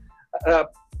 ganyan.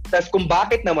 Tapos kung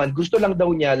bakit naman, gusto lang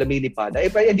daw niya lumilipad.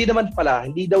 Hindi naman pala,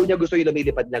 hindi daw niya gusto yung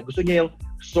lumilipad niya. Gusto niya yung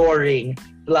soaring,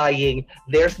 flying.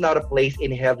 There's not a place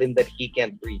in heaven that he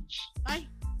can't reach. Ay,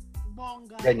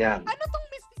 bongga. Ganyan. Ano tong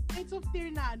Mystic Knights of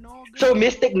Tirnanog? So,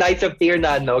 Mystic Knights of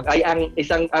Tirnanog ay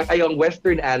ang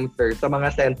western answer sa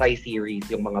mga Sentai series.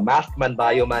 Yung mga Maskman,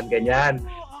 Bioman, ganyan.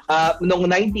 Noong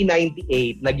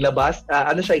 1998, naglabas,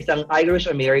 isang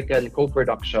Irish-American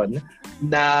co-production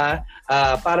na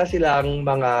para silang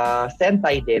mga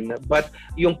Sentai din, but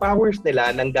yung powers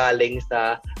nila nanggaling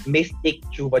sa mystic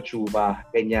chuba-chuba,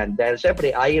 ganyan. Dahil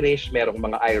syempre Irish, merong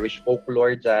mga Irish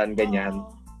folklore dyan, ganyan.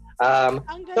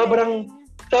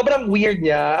 Sobrang weird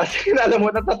niya. As in, alam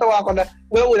mo, natatawa ako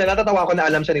na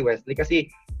alam siya ni Wesley kasi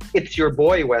it's your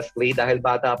boy, Wesley, dahil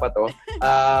bata pa to.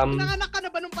 Nanganak ka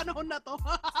na ba nung panahon na to?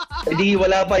 Hindi,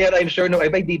 wala pa yan, I'm sure.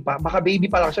 Baka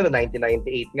baby pa lang siya no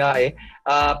 1998 nga eh.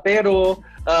 Pero,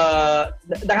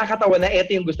 nakakatawa na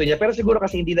ito yung gusto niya. Pero siguro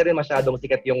kasi hindi na rin masyadong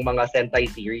sikat yung mga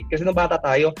Sentai series. Kasi nung bata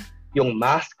tayo, yung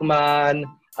Maskman,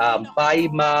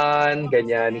 Paiman,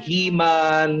 ganyan,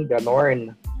 He-Man,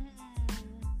 ganorn.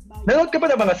 Nanood ka ba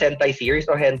ng mga Sentai series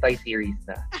o hentai series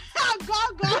na?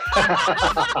 Gaga!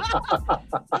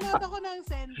 Nanood ako ng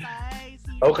Sentai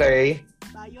series. Okay.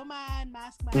 Bioman,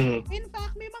 Maskman. In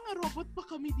fact, may mga robot pa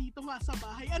kami dito nga sa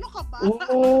bahay. Ano ka ba?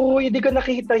 Oo, hindi ko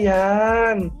nakita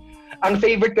yan. Ang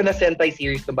favorite ko na Sentai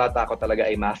series ng bata ko talaga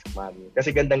ay Maskman.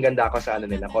 Kasi gandang-ganda ako sa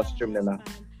nila, costume nila.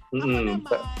 Ako naman,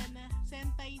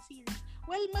 Sentai series.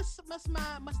 Well, mas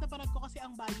napanood ko kasi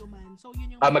ang Bioman. So,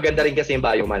 yun yung... maganda rin kasi yung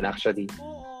Bioman, actually.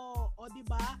 Oo. O,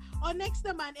 diba? O, next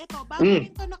naman, ito, bago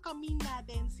ito na kami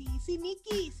natin, si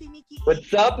Nikki. What's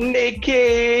up,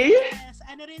 Nikki? Yes,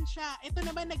 ano rin siya. Ito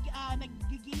naman,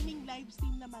 nag-gaming live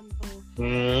stream naman to.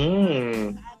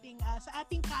 Sa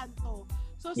ating kanto.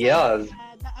 So, yes.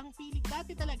 Ang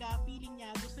dati talaga, feeling niya,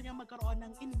 gusto niya magkaroon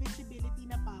ng invisibility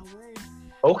na powers.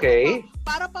 Okay.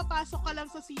 Para papasok ka lang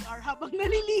sa CR habang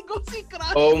naliligo si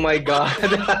Crush. Oh my God.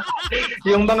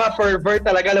 Yung mga pervert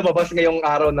talaga lumabas ngayong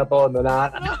araw na to. No?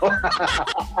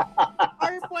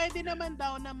 Or pwede naman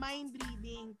daw na mind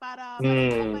reading para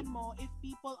malaman mo if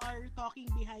people are talking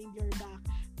behind your back.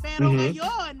 Pero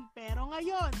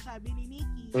ngayon, sabi ni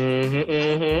Nikki,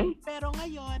 pero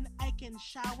ngayon, I can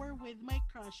shower with my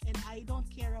crush and I don't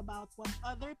care about what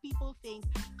other people think.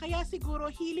 Kaya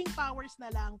siguro healing powers na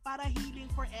lang para healing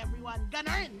for everyone.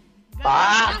 Ganon!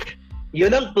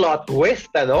 Yun ang plot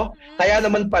twist, ano? Kaya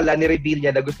naman pala, ni-reveal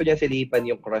niya na gusto niya silipan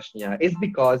yung crush niya is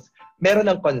because meron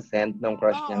ng consent ng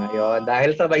crush niya ngayon.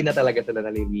 Dahil sabay na talaga sila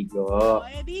naliligo.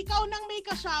 Di ikaw nang may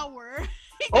ka-shower.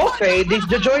 Okay,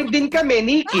 join din kami,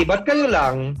 Nikki. Ba't kayo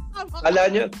lang? Alam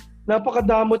nyo,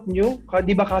 napakadamot nyo.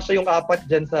 Di ba kasya yung 4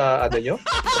 dyan sa, nyo?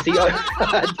 Sa CR.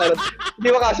 Di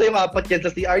ba kasya yung 4 dyan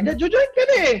sa CR? Join ka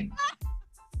na eh.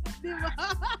 Di ba?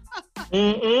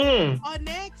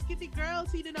 Next, kitty girl,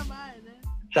 sino naman?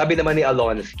 Sabi naman ni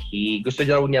Alonsky, gusto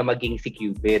niya maging si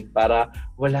Cupid para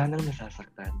wala nang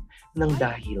nasasaktan ng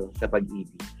dahil sa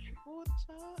pag-ibig.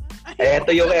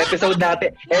 Ito yung episode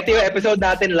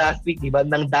natin last week, di ba?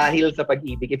 Nang dahil sa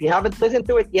pag-ibig. If you haven't listened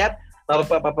to it yet,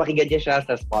 papakinggan niya siya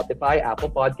sa Spotify,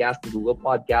 Apple Podcasts, Google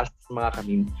Podcasts, mga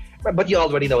kamim. But you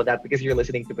already know that because you're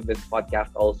listening to this podcast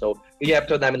also. Yung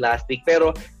episode namin last week. Pero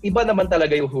iba naman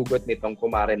talaga yung hugot nitong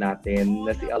kumare natin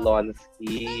na si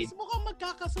Alonsky. Mukhang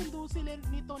magkakasundo sila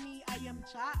nito ni Ayam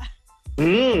Cha.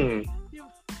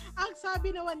 Ang sabi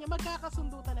naman niya,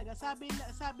 magkakasundo talaga. Sabi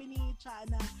ni Cha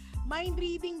na mind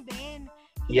reading din.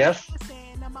 Yes.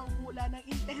 Kasi namanghula ng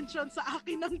intention sa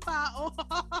akin ng tao.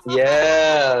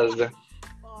 Yes.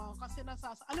 Kasi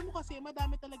alam mo kasi,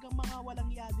 madami talagang mga walang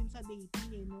iya din sa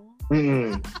dating, no?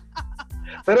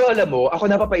 Pero alam mo, ako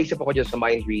napapaisip ako dyan sa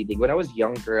mind reading. When I was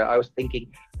younger, I was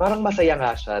thinking, parang masaya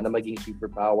nga siya na maging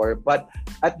superpower. But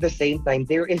at the same time,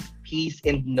 there is peace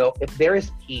in not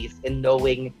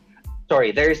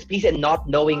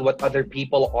knowing what other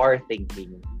people are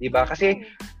thinking. Diba? Kasi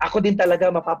ako din talaga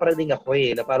mapaparating ako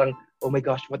na parang, oh my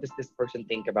gosh, what does this person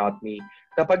think about me?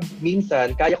 Kapag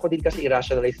minsan, kaya ko din kasi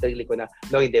i-rationalize sarili ko na,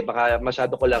 no, hindi, baka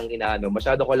masyado ko lang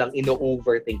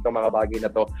ino-overthink ng mga bagay na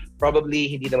to.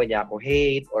 Probably, hindi naman niya ako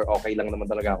hate or okay lang naman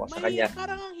talaga ako sa kanya.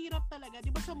 Parang ang hirap talaga.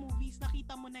 Diba sa movies,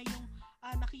 nakita mo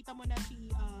na si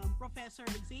Professor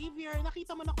Xavier,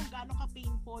 nakita mo na kung gaano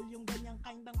ka-painful yung ganyang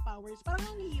kind ng powers. Parang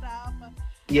ang hirap.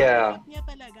 Yeah. Ang hirap niya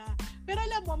talaga. Pero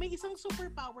alam mo, may isang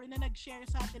superpower na nag-share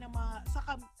sa atin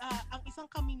ang isang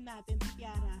kaming natin, si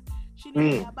Kiara.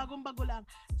 Niya, bagong-bago lang.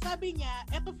 Sabi niya,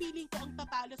 eto feeling ko ang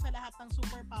tatalo sa lahat ng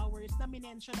superpowers na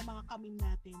minensyon ng mga kaming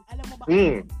natin. Alam mo ba?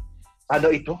 Ano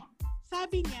ito?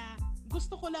 Sabi niya,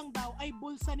 gusto ko lang daw ay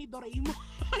bulsa ni Doraemon.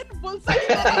 Bulsa ni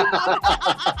Doraemon.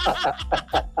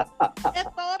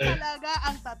 Ito talaga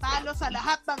ang tatalo sa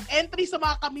lahat ng entry sa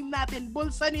mga kamim natin.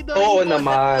 Bulsa ni Doraemon. Oo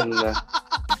naman.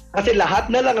 Kasi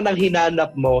lahat na lang ng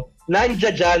hinanap mo,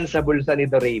 nandiyan dyan sa bulsa ni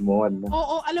Doraemon.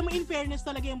 Oo, alam mo, in fairness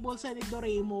talaga yung bulsa ni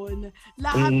Doraemon.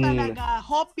 Lahat talaga.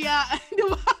 Hopya, di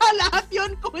ba? Lahat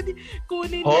yun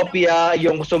kunin. Hopya,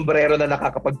 yung sombrero na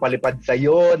nakakapagpalipad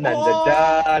sa'yo, nandiyan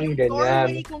dyan, ganyan.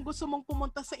 Doorway, kung gusto mong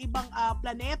pumunta sa ibang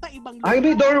planeta, ibang lugar. Ay,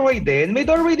 may doorway din? May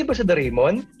doorway din ba sa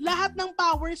Doraemon? Lahat ng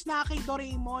powers na kay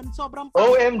Doraemon, sobrang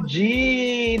powerful. OMG!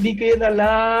 Hindi ko yun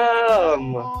alam.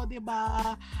 Oo, di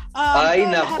ba? Ay,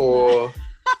 nako.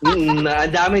 Ang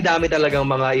dami-dami talagang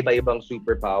mga iba-ibang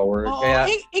superpower. Oo, kaya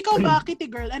ikaw ba, Kitty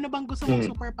Girl? Ano bang gusto mong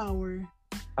superpower?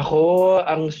 Ako,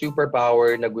 ang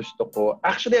superpower na gusto ko,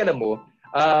 actually, alam mo,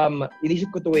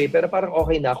 inisip ko to pero parang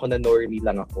okay na ako na normie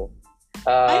lang ako.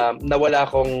 Na wala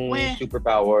akong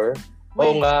superpower.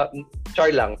 Oo nga,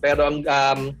 char lang. Pero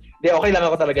okay lang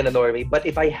ako talaga na normie. But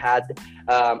if I had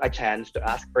a chance to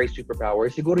ask for a superpower,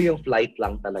 siguro yung flight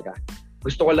lang talaga.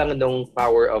 Gusto ko lang nung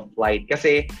power of flight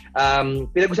kasi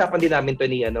pinag-usapan din namin to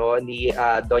ni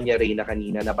Doña Reyna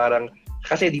kanina na parang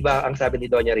kasi 'di ba ang sabi ni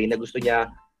Doña Reyna gusto niya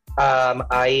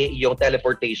ay yung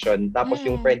teleportation tapos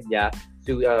yung friend niya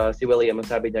si William ang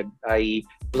sabi niya ay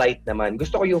flight naman.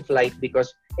 Gusto ko yung flight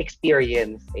because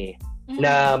experience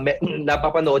na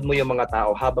napapanood mo yung mga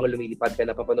tao habang lumilipad ka,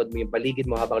 napapanood mo yung paligid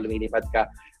mo habang lumilipad ka.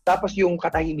 Tapos yung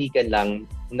katahimikan lang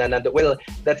na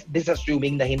this is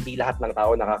assuming na hindi lahat ng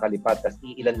tao nakakalipad, tapos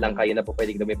iilan lang kayo na po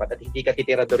pwedeng lumipad at hindi ka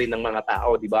titirado rin ng mga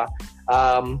tao, di ba?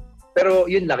 Pero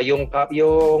yun lang,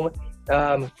 yung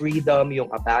freedom,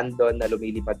 yung abandon na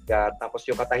lumilipad ka, tapos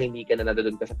yung katahimikan na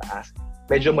nandoon ka sa taas,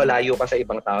 medyo malayo ka sa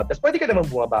ibang tao, tapos pwede ka naman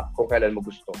bumaba kung kailan mo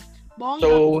gusto. Bongga.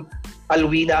 So,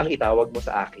 Alwina ang itawag mo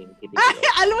sa akin. Ay,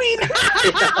 Alwina!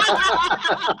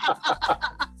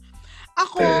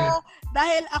 Ako,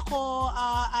 dahil ako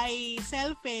ay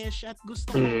selfish at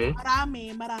gusto ko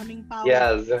maraming power.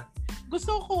 Yes.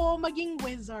 Gusto ko maging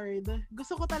wizard.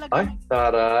 Gusto ko talaga. Ay,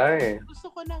 taray. Gusto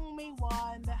ko ng may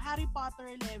wand, Harry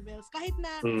Potter levels. Kahit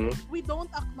na we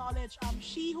don't acknowledge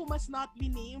she who must not be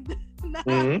named na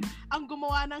ang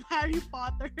gumawa ng Harry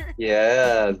Potter.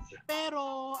 Yes.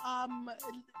 Pero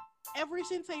ever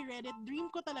since I read it, dream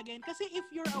ko talaga yun. Kasi if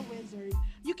you're a wizard,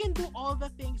 you can do all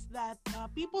the things that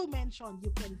people mentioned.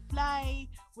 You can fly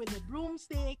with a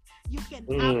broomstick. You can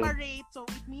apparate. So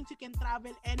it means you can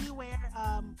travel anywhere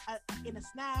in a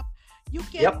snap. You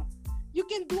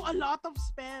can do a lot of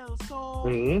spells. So,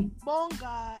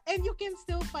 bongga. And you can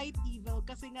still fight evil.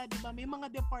 Kasi nga, di ba, may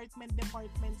mga department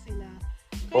sila.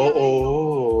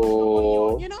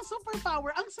 Oo. Yun ang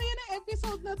superpower. Ang saya na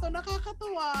episode na to.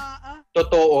 Nakakatuwa.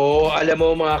 Totoo. Alam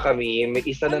mo mga kami, may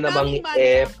isa na namang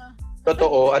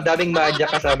Totoo. Ang daming madya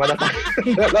kasama na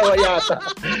dalawa yata.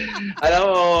 Alam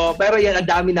mo, pero yan, ang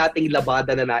dami nating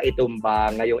labada na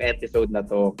naitumba ngayong episode na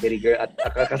to. Trigger at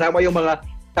kasama yung mga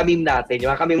kamim natin.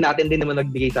 Yung kamim natin din naman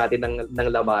nagbigay sa atin ng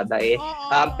labada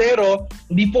pero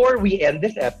before we end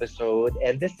this episode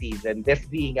and this season, this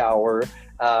being our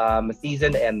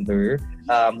season ender,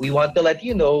 we want to let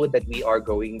you know that we are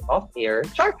going off air.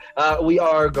 We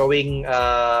are going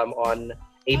on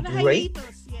a break.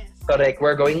 Hiatus, yes. Correct.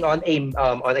 We're going on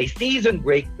a season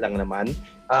break lang naman.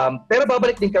 Pero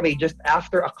babalik din kami just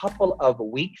after a couple of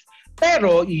weeks.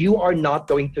 Pero you are not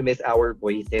going to miss our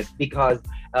voices because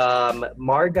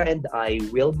Marga and I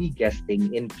will be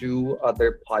guesting in 2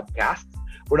 other podcasts.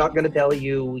 We're not gonna tell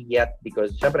you yet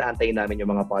because syempre antayin namin yung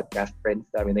mga podcast friends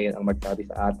namin na yun ang magsabi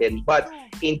sa atin. But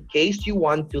in case you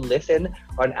want to listen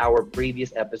on our previous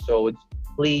episodes,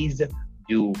 please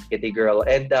do, Kitty Girl.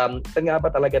 And saan nga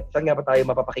ba tayo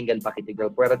mapapakinggan pa, Kitty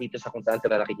Girl? Pwera dito sa kung saan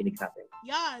sila nakikinig sa atin.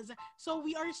 Yes. So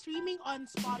we are streaming on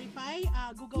Spotify,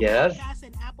 Google Podcasts,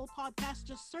 and Apple Podcasts.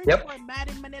 Just search for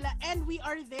Mad in Manila and we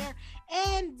are there.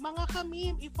 And mga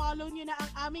kamim, i-follow nyo na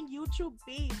ang aming YouTube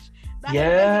page.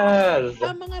 Dahil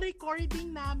ang mga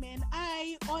recording namin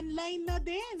ay online na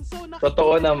din. So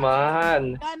totoo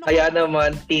naman. Kaya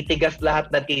naman, titigas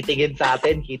lahat na titigin sa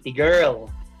atin, Kitty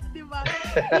Girl. Diba?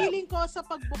 Feeling ko sa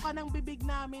pagbuka ng bibig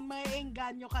namin, may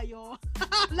engganyo kayo.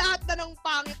 Lahat na ng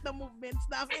pangit na movements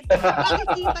namin.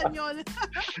 Makikita nyo.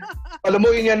 Alam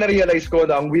mo, yun nga na-realize ko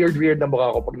na ang weird na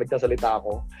mukha ko pag nagsasalita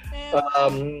ako.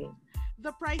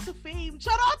 The price of fame.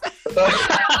 Charot!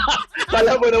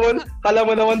 Kala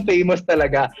mo naman famous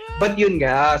talaga. But yun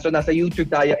nga, so nasa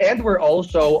YouTube tayo. And we're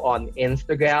also on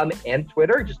Instagram and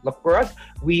Twitter. Just look for us.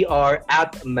 We are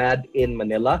at Mad in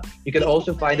Manila. You can also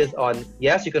find us on,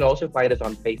 yes, you can also find us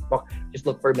on Facebook. Just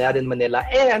look for Mad in Manila.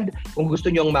 And kung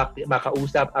gusto nyong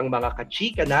makausap ang mga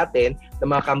kachika natin, na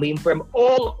mga kameme from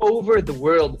all over the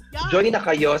world, join na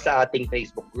kayo sa ating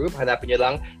Facebook group. Hanapin nyo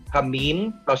lang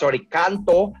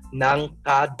Kanto ng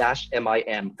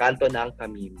Ka-MIM. Kanto ng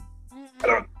Kameme.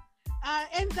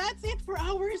 And that's it for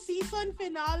our season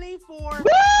finale for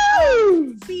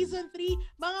season 3.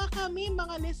 Mga kami,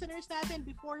 mga listeners natin,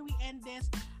 before we end this,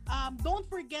 don't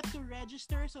forget to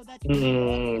register so that you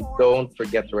can don't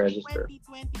forget to register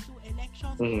 2022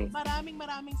 elections. Maraming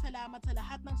salamat sa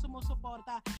lahat ng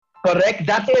sumusuporta. Correct.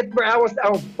 That's it for our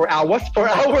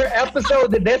episode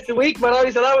this week.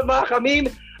 Maraming salamat mga kameme.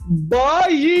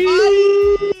 Bye!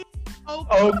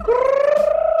 Okay.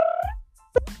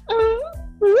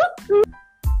 Okay.